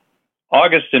read,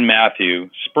 August and Matthew,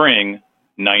 Spring,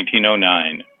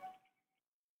 1909.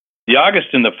 The August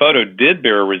in the photo did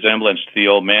bear a resemblance to the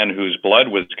old man whose blood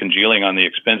was congealing on the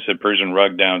expensive Persian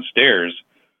rug downstairs,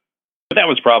 but that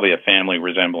was probably a family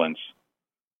resemblance.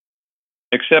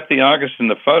 Except the August in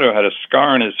the photo had a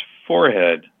scar on his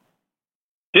forehead.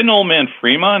 Didn't Old Man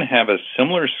Fremont have a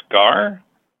similar scar?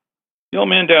 The old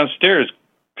man downstairs,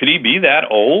 could he be that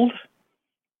old?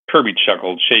 Kirby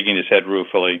chuckled, shaking his head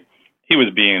ruefully. He was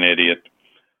being an idiot.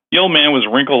 The old man was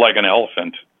wrinkled like an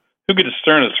elephant. Who could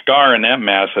discern a scar in that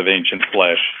mass of ancient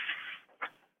flesh?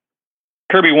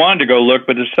 Kirby wanted to go look,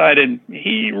 but decided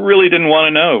he really didn't want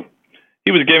to know.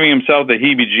 He was giving himself the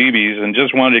heebie-jeebies and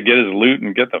just wanted to get his loot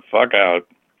and get the fuck out.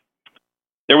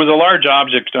 There was a large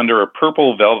object under a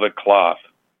purple velvet cloth.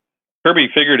 Kirby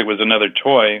figured it was another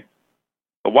toy,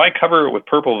 but why cover it with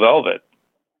purple velvet?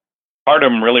 Part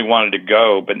of him really wanted to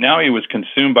go, but now he was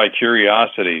consumed by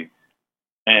curiosity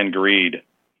and greed.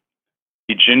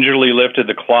 He gingerly lifted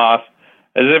the cloth,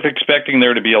 as if expecting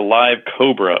there to be a live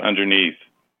cobra underneath.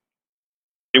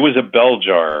 It was a bell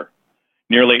jar,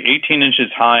 nearly 18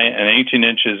 inches high and 18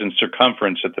 inches in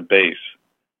circumference at the base.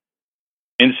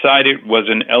 Inside it was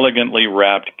an elegantly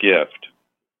wrapped gift.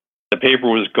 The paper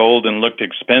was gold and looked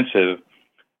expensive,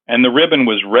 and the ribbon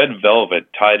was red velvet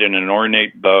tied in an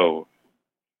ornate bow.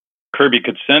 Kirby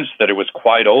could sense that it was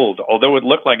quite old, although it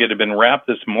looked like it had been wrapped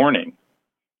this morning.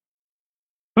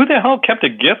 Who the hell kept a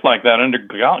gift like that under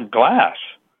glass?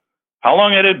 How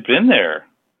long had it been there?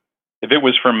 If it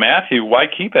was for Matthew, why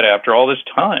keep it after all this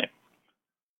time?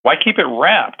 Why keep it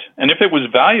wrapped? And if it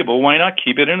was valuable, why not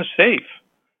keep it in a safe?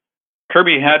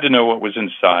 Kirby had to know what was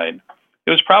inside.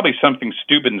 It was probably something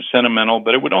stupid and sentimental,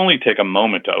 but it would only take a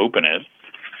moment to open it.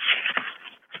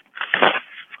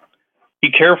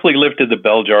 He carefully lifted the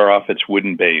bell jar off its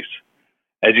wooden base.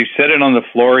 As he set it on the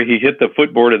floor, he hit the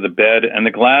footboard of the bed, and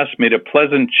the glass made a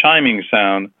pleasant chiming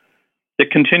sound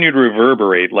that continued to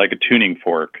reverberate like a tuning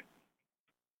fork.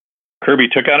 Kirby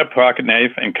took out a pocket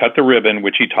knife and cut the ribbon,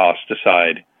 which he tossed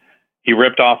aside. He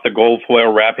ripped off the gold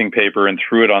foil wrapping paper and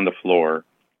threw it on the floor.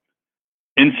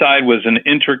 Inside was an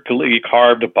intricately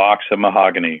carved box of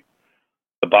mahogany.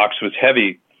 The box was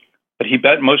heavy, but he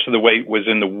bet most of the weight was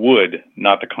in the wood,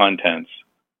 not the contents.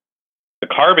 The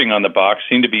carving on the box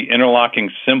seemed to be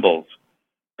interlocking symbols.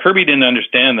 Kirby didn't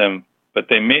understand them, but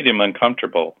they made him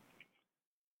uncomfortable.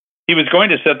 He was going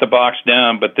to set the box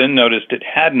down, but then noticed it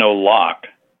had no lock.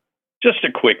 Just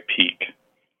a quick peek.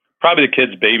 Probably the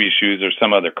kid's baby shoes or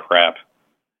some other crap.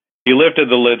 He lifted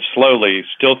the lid slowly,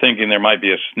 still thinking there might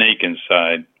be a snake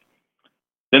inside.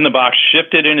 Then the box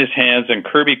shifted in his hands, and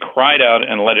Kirby cried out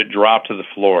and let it drop to the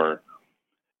floor.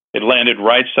 It landed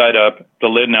right side up, the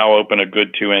lid now open a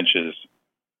good 2 inches.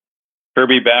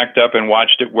 Kirby backed up and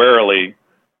watched it warily,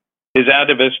 his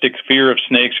atavistic fear of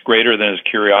snakes greater than his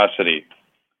curiosity.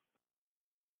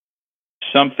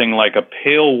 something like a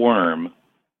pale worm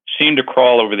seemed to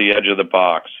crawl over the edge of the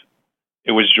box.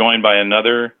 It was joined by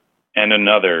another and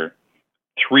another.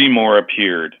 3 more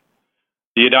appeared.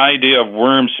 The idea of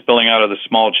worms spilling out of the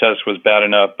small chest was bad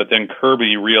enough, but then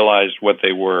Kirby realized what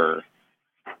they were.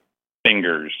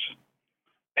 Fingers.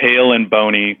 Pale and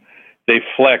bony, they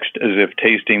flexed as if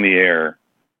tasting the air.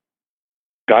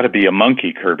 Gotta be a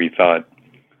monkey, Kirby thought.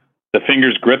 The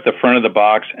fingers gripped the front of the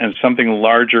box, and something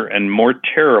larger and more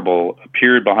terrible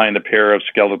appeared behind the pair of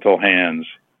skeletal hands.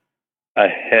 A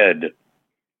head.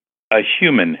 A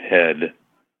human head.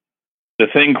 The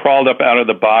thing crawled up out of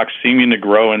the box, seeming to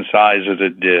grow in size as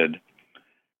it did.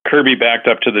 Kirby backed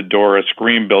up to the door, a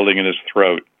scream building in his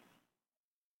throat.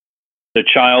 The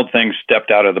child thing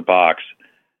stepped out of the box.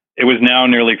 It was now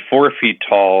nearly 4 feet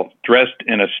tall, dressed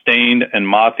in a stained and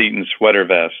moth-eaten sweater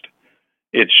vest.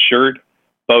 Its shirt,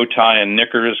 bow tie, and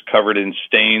knickers covered in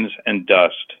stains and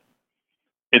dust.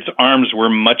 Its arms were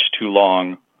much too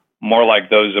long, more like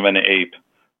those of an ape,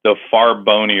 though far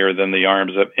bonier than the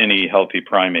arms of any healthy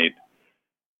primate.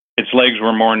 Its legs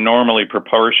were more normally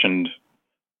proportioned,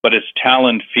 but its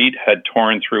taloned feet had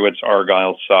torn through its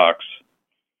argyle socks.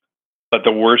 But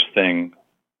the worst thing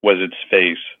was its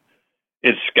face.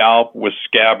 Its scalp was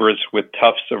scabrous with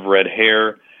tufts of red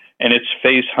hair, and its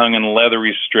face hung in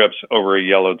leathery strips over a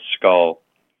yellowed skull.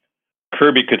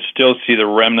 Kirby could still see the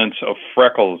remnants of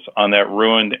freckles on that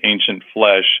ruined ancient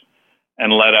flesh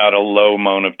and let out a low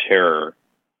moan of terror.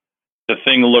 The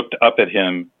thing looked up at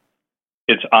him,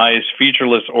 its eyes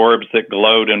featureless orbs that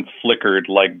glowed and flickered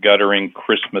like guttering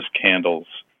Christmas candles.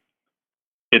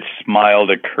 It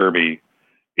smiled at Kirby,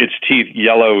 its teeth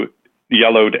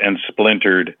yellowed and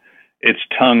splintered, its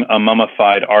tongue a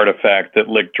mummified artifact that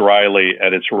licked dryly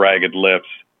at its ragged lips.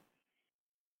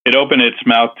 It opened its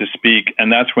mouth to speak,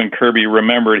 and that's when Kirby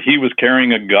remembered he was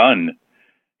carrying a gun.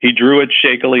 He drew it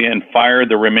shakily and fired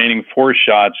the remaining 4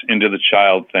 shots into the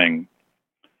child thing.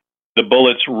 The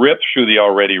bullets ripped through the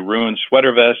already ruined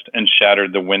sweater vest and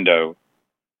shattered the window.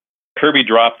 Kirby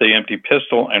dropped the empty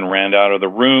pistol and ran out of the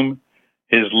room,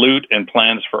 his loot and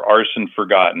plans for arson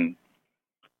forgotten.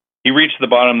 He reached the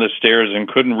bottom of the stairs and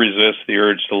couldn't resist the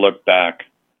urge to look back.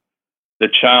 The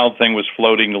child thing was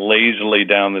floating lazily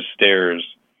down the stairs.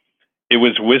 It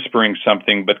was whispering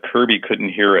something, but Kirby couldn't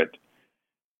hear it.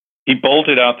 He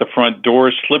bolted out the front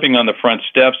door, slipping on the front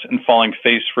steps and falling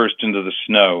face first into the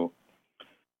snow.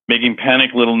 Making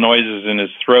panicked little noises in his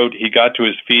throat, he got to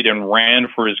his feet and ran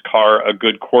for his car a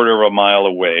good quarter of a mile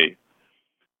away.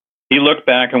 He looked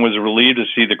back and was relieved to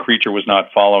see the creature was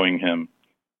not following him.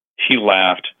 He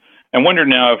laughed and wondered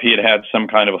now if he had had some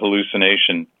kind of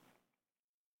hallucination.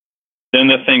 Then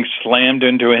the thing slammed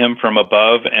into him from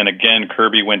above, and again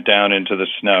Kirby went down into the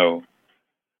snow.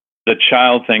 The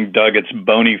child thing dug its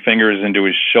bony fingers into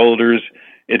his shoulders,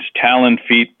 its taloned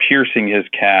feet piercing his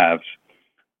calves.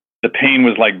 The pain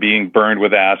was like being burned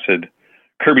with acid.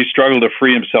 Kirby struggled to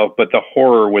free himself, but the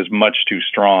horror was much too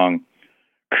strong.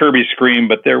 Kirby screamed,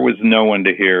 but there was no one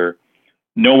to hear.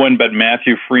 No one but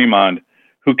Matthew Fremont,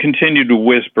 who continued to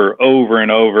whisper over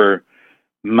and over,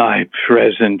 "My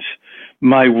present,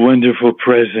 my wonderful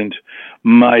present,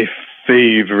 my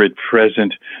favorite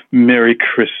present. Merry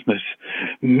Christmas,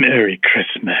 Merry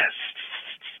Christmas."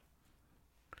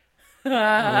 Oh,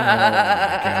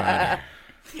 God.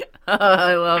 Oh,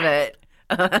 I love it.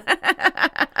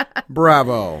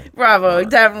 Bravo.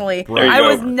 Definitely. I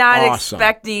was not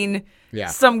expecting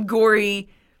some gory,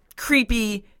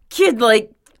 creepy,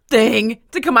 kid-like thing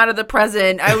to come out of the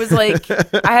present. I was like,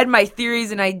 I had my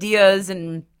theories and ideas,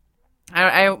 and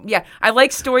I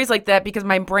like stories like that because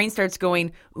my brain starts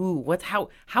going, ooh,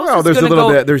 how's this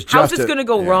going to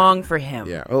go wrong for him?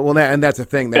 Yeah. Well, and that's the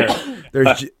thing there.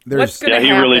 There's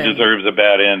he really deserves a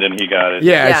bad end, and he got it.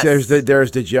 Yeah. Yes.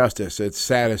 There's the justice. It's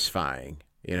satisfying.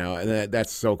 And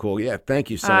that's so cool. Yeah, thank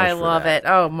you so much. I love it.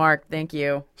 Oh, Mark, thank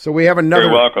you. So we have another.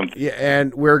 You're welcome. Yeah,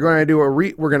 and we're going to do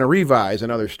we're going to revise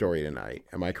another story tonight.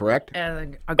 Am I correct? A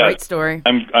great story.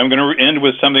 I'm going to end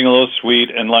with something a little sweet,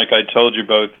 and like I told you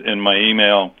both in my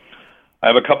email, I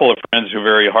have a couple of friends who are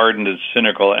very hardened and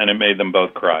cynical, and it made them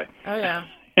both cry. Oh yeah.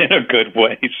 In a good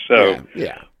way. So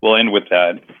we'll end with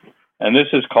that. And this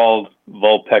is called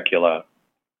Vulpecula.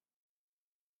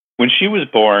 When she was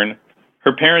born,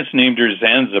 her parents named her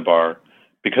Zanzibar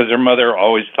because her mother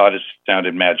always thought it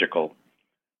sounded magical.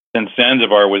 Since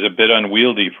Zanzibar was a bit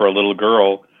unwieldy for a little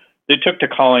girl, they took to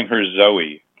calling her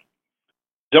Zoe.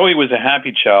 Zoe was a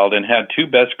happy child and had 2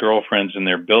 best girlfriends in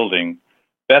their building,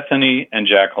 Bethany and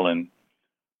Jacqueline.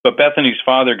 But Bethany's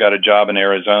father got a job in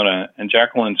Arizona, and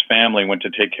Jacqueline's family went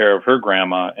to take care of her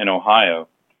grandma in Ohio.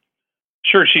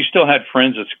 Sure, she still had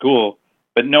friends at school,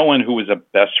 but no one who was a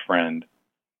best friend.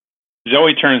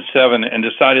 Zoe turned 7 and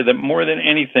decided that more than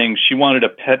anything, she wanted a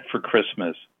pet for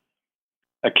Christmas.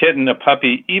 A kitten, a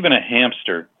puppy, even a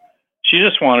hamster. She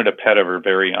just wanted a pet of her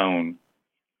very own.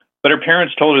 But her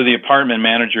parents told her the apartment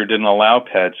manager didn't allow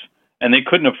pets, and they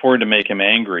couldn't afford to make him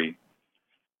angry.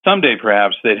 Someday,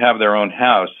 perhaps, they'd have their own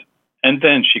house, and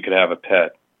then she could have a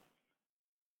pet.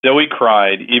 Zoe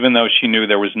cried, even though she knew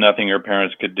there was nothing her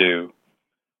parents could do.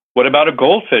 What about a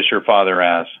goldfish, her father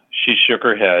asked. She shook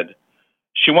her head.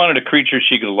 She wanted a creature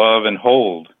she could love and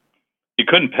hold. You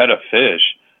couldn't pet a fish,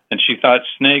 and she thought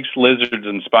snakes, lizards,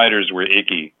 and spiders were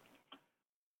icky.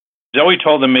 Zoe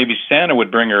told them maybe Santa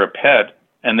would bring her a pet,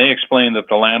 and they explained that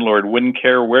the landlord wouldn't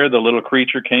care where the little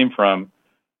creature came from,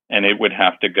 and it would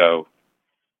have to go.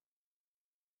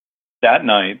 That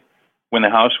night, when the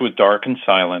house was dark and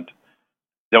silent,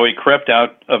 Zoe crept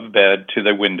out of bed to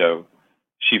the window.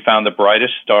 She found the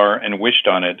brightest star and wished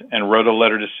on it and wrote a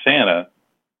letter to Santa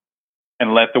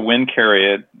and let the wind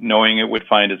carry it, knowing it would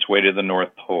find its way to the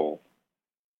North Pole.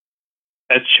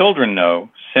 As children know,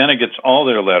 Santa gets all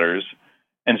their letters,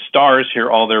 and stars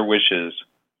hear all their wishes.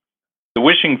 The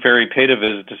wishing fairy paid a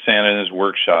visit to Santa in his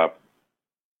workshop.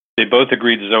 They both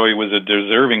agreed Zoe was a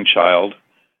deserving child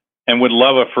and would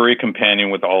love a furry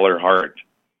companion with all her heart.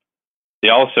 They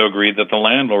also agreed that the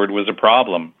landlord was a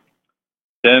problem.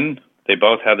 Then they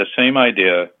both had the same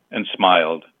idea and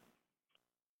smiled.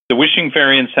 The wishing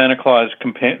fairy and Santa Claus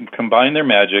combined their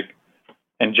magic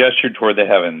and gestured toward the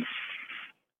heavens.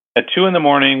 At 2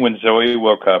 a.m, when Zoe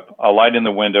woke up, a light in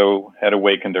the window had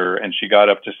awakened her, and she got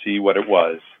up to see what it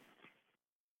was.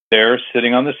 There,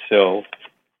 sitting on the sill,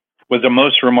 was a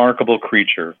most remarkable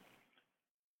creature.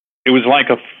 It was like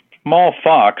a small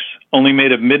fox, only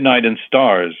made of midnight and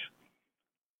stars.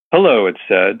 "Hello," it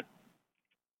said.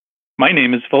 "My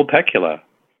name is Vulpecula."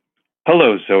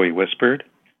 "Hello," Zoe whispered.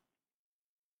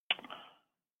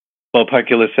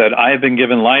 Vulpecula said, "I have been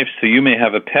given life, so you may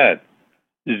have a pet."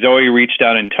 Zoe reached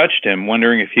out and touched him,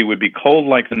 wondering if he would be cold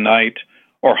like the night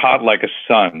or hot like a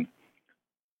sun.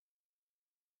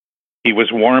 He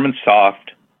was warm and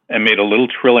soft and made a little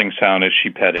trilling sound as she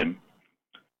pet him.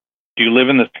 "Do you live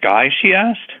in the sky?" she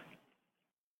asked.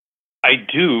 "I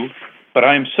do, but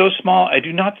I am so small I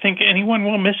do not think anyone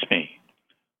will miss me.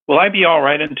 Will I be all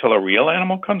right until a real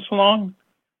animal comes along?"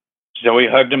 Zoe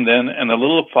hugged him then, and the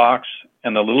little fox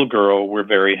and the little girl were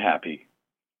very happy.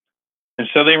 And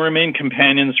so they remained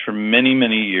companions for many,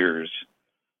 many years.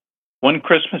 One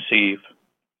Christmas Eve,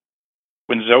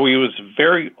 when Zoe was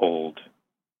very old,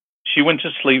 she went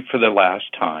to sleep for the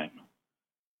last time.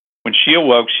 When she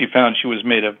awoke, she found she was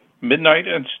made of midnight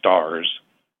and stars,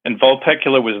 and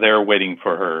Vulpecula was there waiting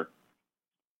for her.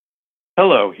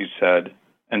 "Hello," he said,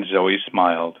 and Zoe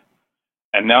smiled.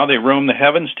 And now they roam the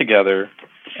heavens together,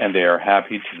 and they are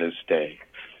happy to this day.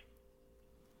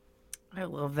 I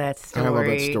love that story. I love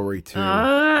that story too.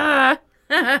 I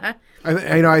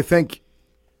think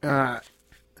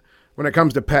when it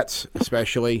comes to pets,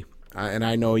 especially, and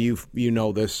I know you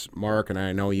know this, Mark, and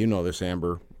I know you know this,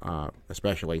 Amber,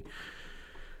 especially.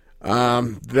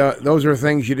 Those are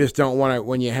things you just don't want to,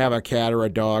 when you have a cat or a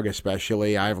dog,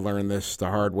 especially. I've learned this the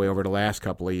hard way over the last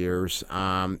couple of years.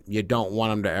 You don't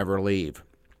want them to ever leave.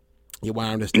 You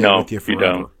want them to stay with you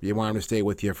forever. You want them to stay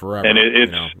with you forever. And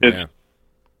it's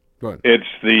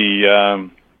the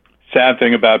sad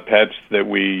thing about pets that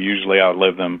we usually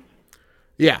outlive them.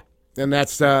 Yeah, and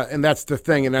that's the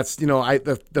thing, and that's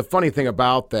the funny thing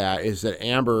about that is that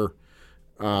Amber,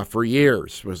 for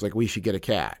years, was like, we should get a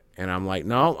cat, and I'm like,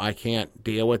 no, I can't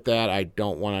deal with that. I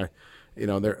don't want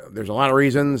to. There's a lot of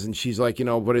reasons, and she's like,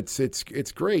 but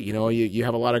it's great. You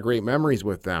have a lot of great memories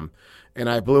with them, and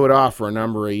I blew it off for a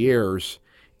number of years,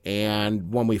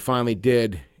 and when we finally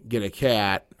did get a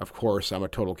cat, of course, I'm a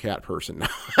total cat person now.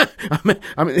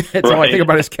 That's all I think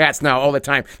about is cats now all the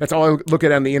time. That's all I look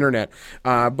at on the internet.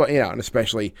 But and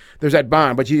especially there's that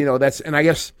bond. But and I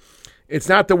guess it's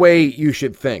not the way you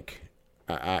should think.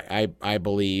 I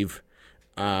believe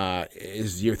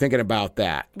is you're thinking about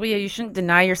that. Well, yeah, you shouldn't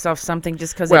deny yourself something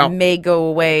just because it may go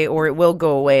away or it will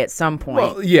go away at some point.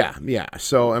 Well, yeah.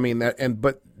 So I mean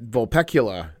but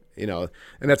Vulpecula, and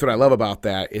that's what I love about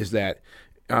that is that.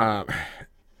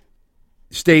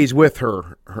 Stays with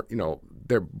her,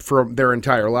 for their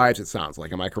entire lives. It sounds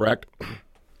like. Am I correct?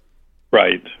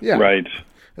 Right. Yeah. Right.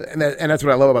 And that's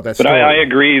what I love about that but story. I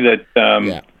agree that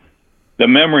the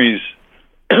memories.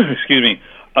 Excuse me.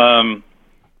 I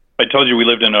told you we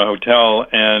lived in a hotel,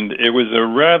 and it was a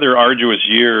rather arduous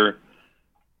year,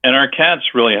 and our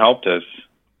cats really helped us.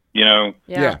 Yeah.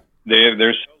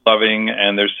 They're so loving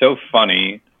and they're so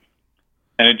funny,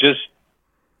 and it just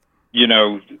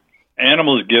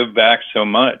animals give back so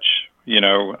much,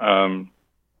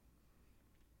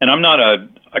 and I'm not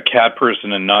a cat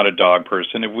person and not a dog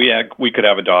person. If we could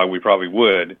have a dog, we probably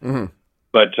would. Mm-hmm.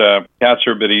 But cats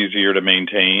are a bit easier to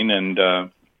maintain, and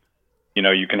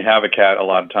you can have a cat a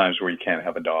lot of times where you can't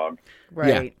have a dog.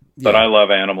 Right. Yeah. But I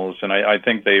love animals, and I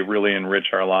think they really enrich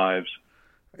our lives.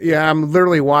 Yeah, I'm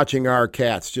literally watching our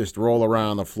cats just roll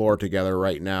around the floor together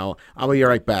right now. I'll be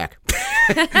right back.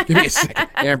 Give me a second,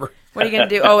 Amber. What are you going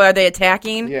to do? Oh, are they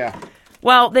attacking? Yeah.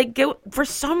 Well, they go, for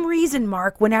some reason,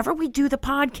 Mark, whenever we do the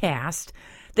podcast,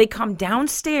 they come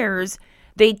downstairs,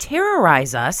 they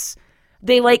terrorize us,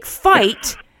 they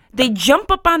fight, they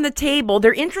jump up on the table,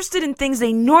 they're interested in things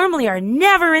they normally are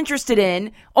never interested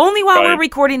in, only while we're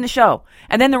recording the show.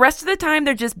 And then the rest of the time,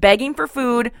 they're just begging for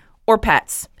food or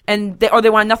pets. And they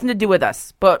want nothing to do with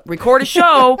us, but record a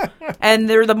show, and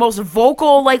they're the most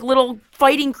vocal, little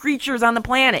fighting creatures on the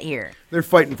planet here. They're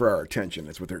fighting for our attention.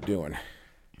 That's what they're doing.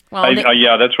 Well,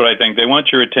 yeah, that's what I think. They want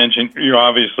your attention. You're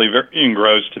obviously very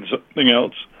engrossed in something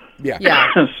else. Yeah.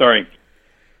 Sorry.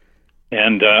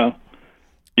 And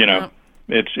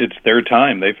it's their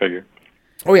time. They figure.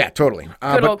 Oh yeah, totally.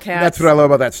 Good old cats. That's what I love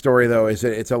about that story, though, is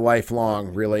that it's a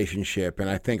lifelong relationship, and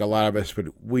I think a lot of us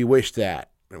we wish that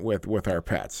with our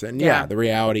pets. And the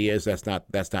reality is that's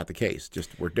not the case.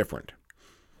 Just we're different.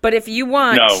 But if you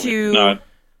want to,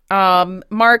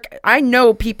 Mark, I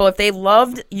know people, if they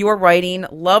loved your writing,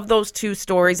 love those two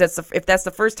stories. If that's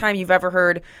the first time you've ever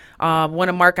heard one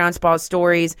of Mark Onspaugh's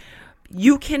stories,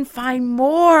 you can find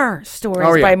more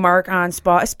stories by Mark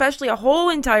Onspaugh, especially a whole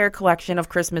entire collection of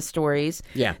Christmas stories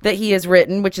that he has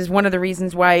written, which is one of the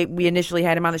reasons why we initially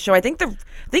had him on the show. I think that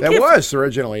was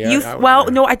originally.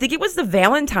 No, I think it was the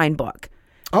Valentine book.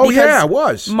 Oh, yeah, it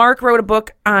was. Mark wrote a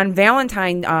book on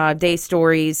Valentine Day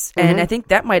stories, and I think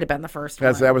that might have been the first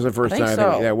one. That was the first time.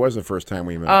 That was the first time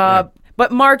we met.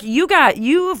 But Mark,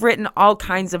 you've written all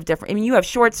kinds of different. I mean, you have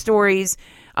short stories,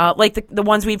 like the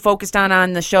ones we focused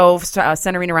on the show,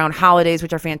 centering around holidays,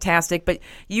 which are fantastic. But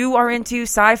you are into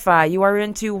sci-fi, you are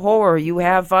into horror, you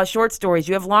have short stories,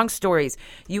 you have long stories,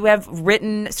 you have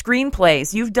written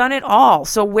screenplays. You've done it all.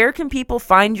 So where can people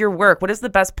find your work? What is the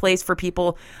best place for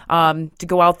people to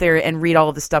go out there and read all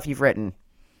of the stuff you've written?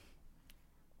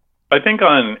 I think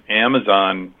on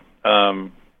Amazon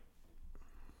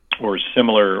or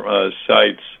similar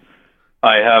sites,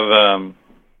 I have a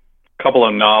couple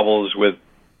of novels with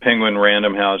Penguin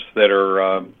Random House that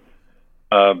are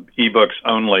ebooks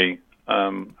only.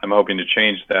 I'm hoping to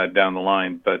change that down the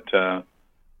line, but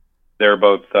they're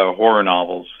both horror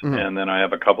novels. Mm-hmm. And then I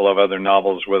have a couple of other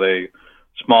novels with a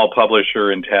small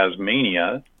publisher in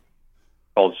Tasmania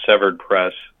called Severed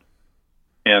Press.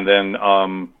 And then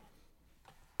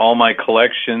all my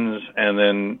collections and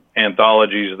then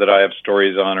anthologies that I have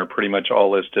stories on are pretty much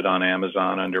all listed on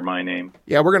Amazon under my name.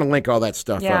 Yeah, we're going to link all that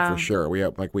stuff up for sure.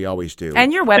 We always do.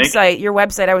 And your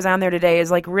website, I was on there today,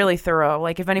 is really thorough.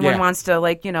 Like if anyone wants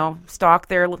to stalk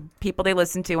their people they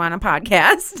listen to on a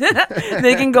podcast,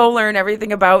 they can go learn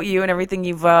everything about you and everything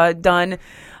you've done.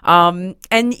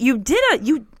 And you did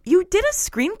a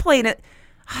screenplay that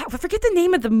I forget the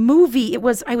name of the movie. It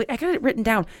was I got it written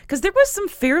down because there was some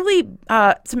fairly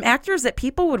some actors that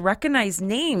people would recognize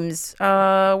names.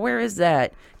 Where is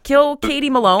that? Kill Katie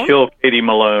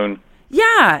Malone.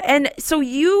 Yeah, and so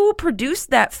you produced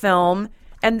that film,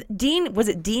 and Dean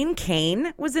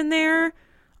Cain was in there.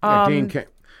 Dean Cain.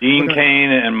 Dean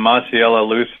Cain and Maciela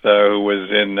Lusto, who was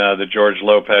in the George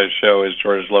Lopez show as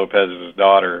George Lopez's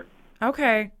daughter.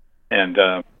 Okay. And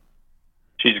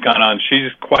she's gone on.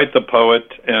 She's quite the poet,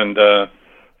 and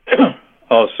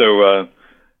also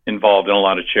involved in a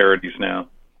lot of charities now.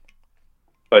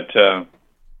 But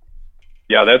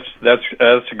that's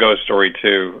a ghost story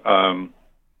too.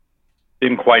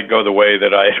 Didn't quite go the way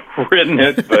that I had written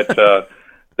it, but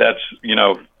that's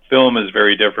film is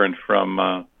very different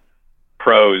from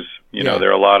prose. There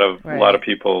are a lot of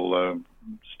people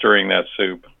stirring that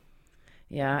soup.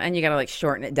 Yeah, and you got to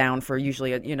shorten it down for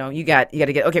usually, you got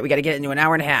to get, we got to get it into an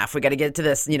hour and a half. We got to get it to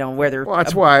this, where they're. Well,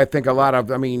 that's why I think a lot of,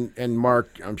 and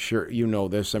Mark, I'm sure you know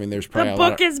this. There's probably the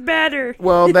book is better.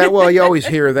 Well, you always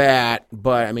hear that,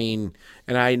 but and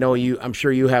I know I'm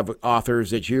sure you have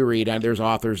authors that you read, and there's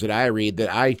authors that I read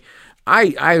that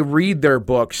I read their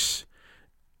books,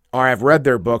 or I've read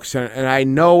their books, and I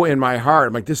know in my heart,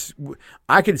 I'm like this,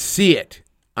 I could see it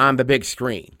on the big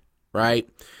screen, right?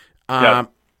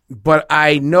 But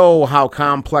I know how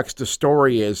complex the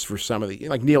story is for some of the,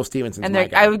 like Neal Stephenson. And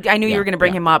I knew you were going to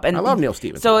bring him up. And I love Neal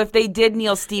Stephenson. So if they did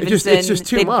Neal Stephenson, it's just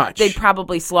too much. They'd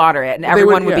probably slaughter it, and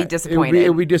everyone would be disappointed. It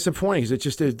would be disappointing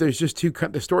because there's just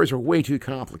the stories are way too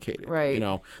complicated. Right.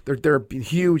 They're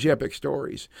huge epic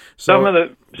stories. So,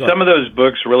 some of those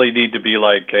books really need to be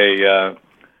like a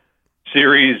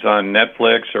series on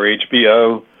Netflix or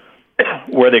HBO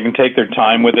where they can take their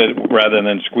time with it rather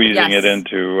than squeezing it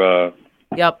into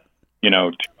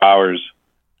 2 hours.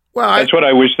 Well, that's what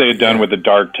I wish they had done with The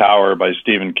Dark Tower by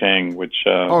Stephen King, which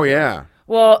well,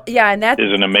 yeah, and that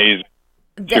is an amazing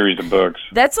series of books.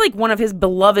 That's like one of his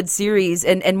beloved series,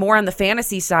 and more on the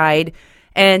fantasy side.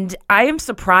 And I am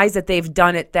surprised that they've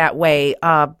done it that way.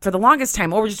 For the longest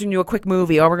time, we're just going to do a quick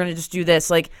movie, we're going to just do this.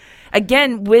 Like,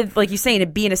 again, with, like you're saying,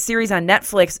 it being a series on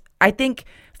Netflix, I think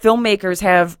filmmakers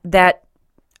have that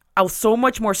so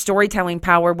much more storytelling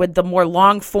power with the more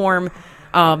long form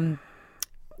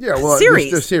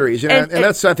series. The series, and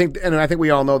that's I think we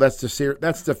all know that's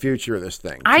the future of this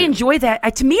thing. I enjoy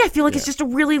that. To me, I feel like it's just a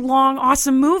really long,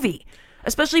 awesome movie,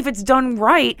 especially if it's done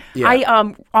right.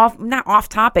 Yeah. Not off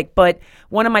topic, but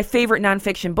one of my favorite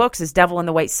nonfiction books is Devil in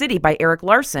the White City by Erik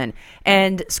Larson,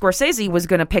 and Scorsese was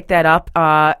going to pick that up.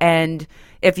 And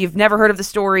if you've never heard of the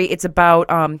story, it's about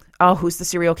who's the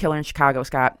serial killer in Chicago,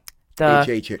 Scott?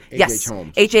 H.H.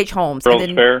 Holmes. H.H. Holmes.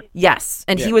 World's Fair? Yes.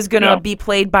 And he was going to be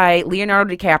played by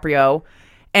Leonardo DiCaprio,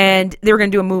 and they were going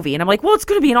to do a movie. And I'm like, well, it's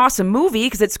going to be an awesome movie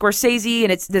because it's Scorsese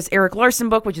and it's this Erik Larson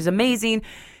book, which is amazing.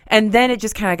 And then it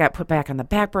just kind of got put back on the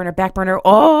back burner.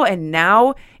 Oh, and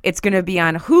now it's going to be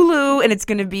on Hulu, and it's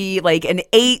going to be like an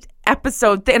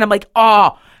 8-episode thing. And I'm like,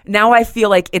 oh, now I feel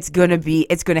like it's going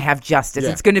to have justice.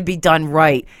 Yeah. It's going to be done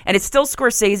right. And it's still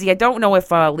Scorsese. I don't know if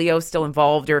Leo's still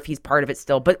involved or if he's part of it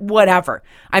still, but whatever.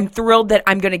 I'm thrilled that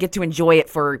I'm going to get to enjoy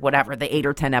it for whatever, the 8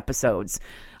 or 10 episodes.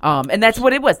 And that's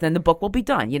what it was. Then the book will be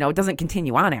done. It doesn't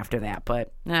continue on after that,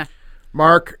 but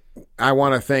Mark, I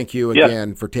want to thank you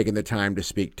again for taking the time to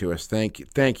speak to us. Thank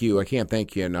you. I can't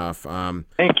thank you enough.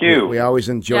 Thank you. We always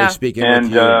enjoy speaking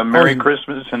with you. And Merry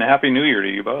Christmas and Happy New Year to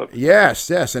you both. Yes,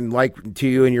 and like to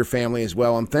you and your family as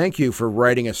well. And thank you for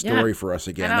writing a story for us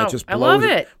again. That just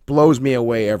blows me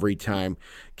away every time.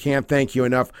 Can't thank you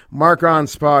enough.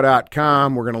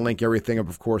 MarkOnSpa.com. We're going to link everything up,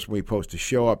 of course, when we post a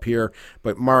show up here.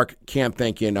 But Mark, can't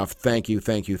thank you enough. Thank you.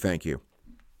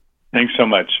 Thanks so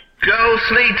much.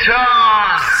 Ghostly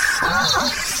Talk!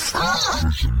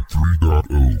 Version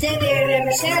 3.0.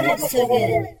 Never sounded so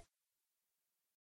good.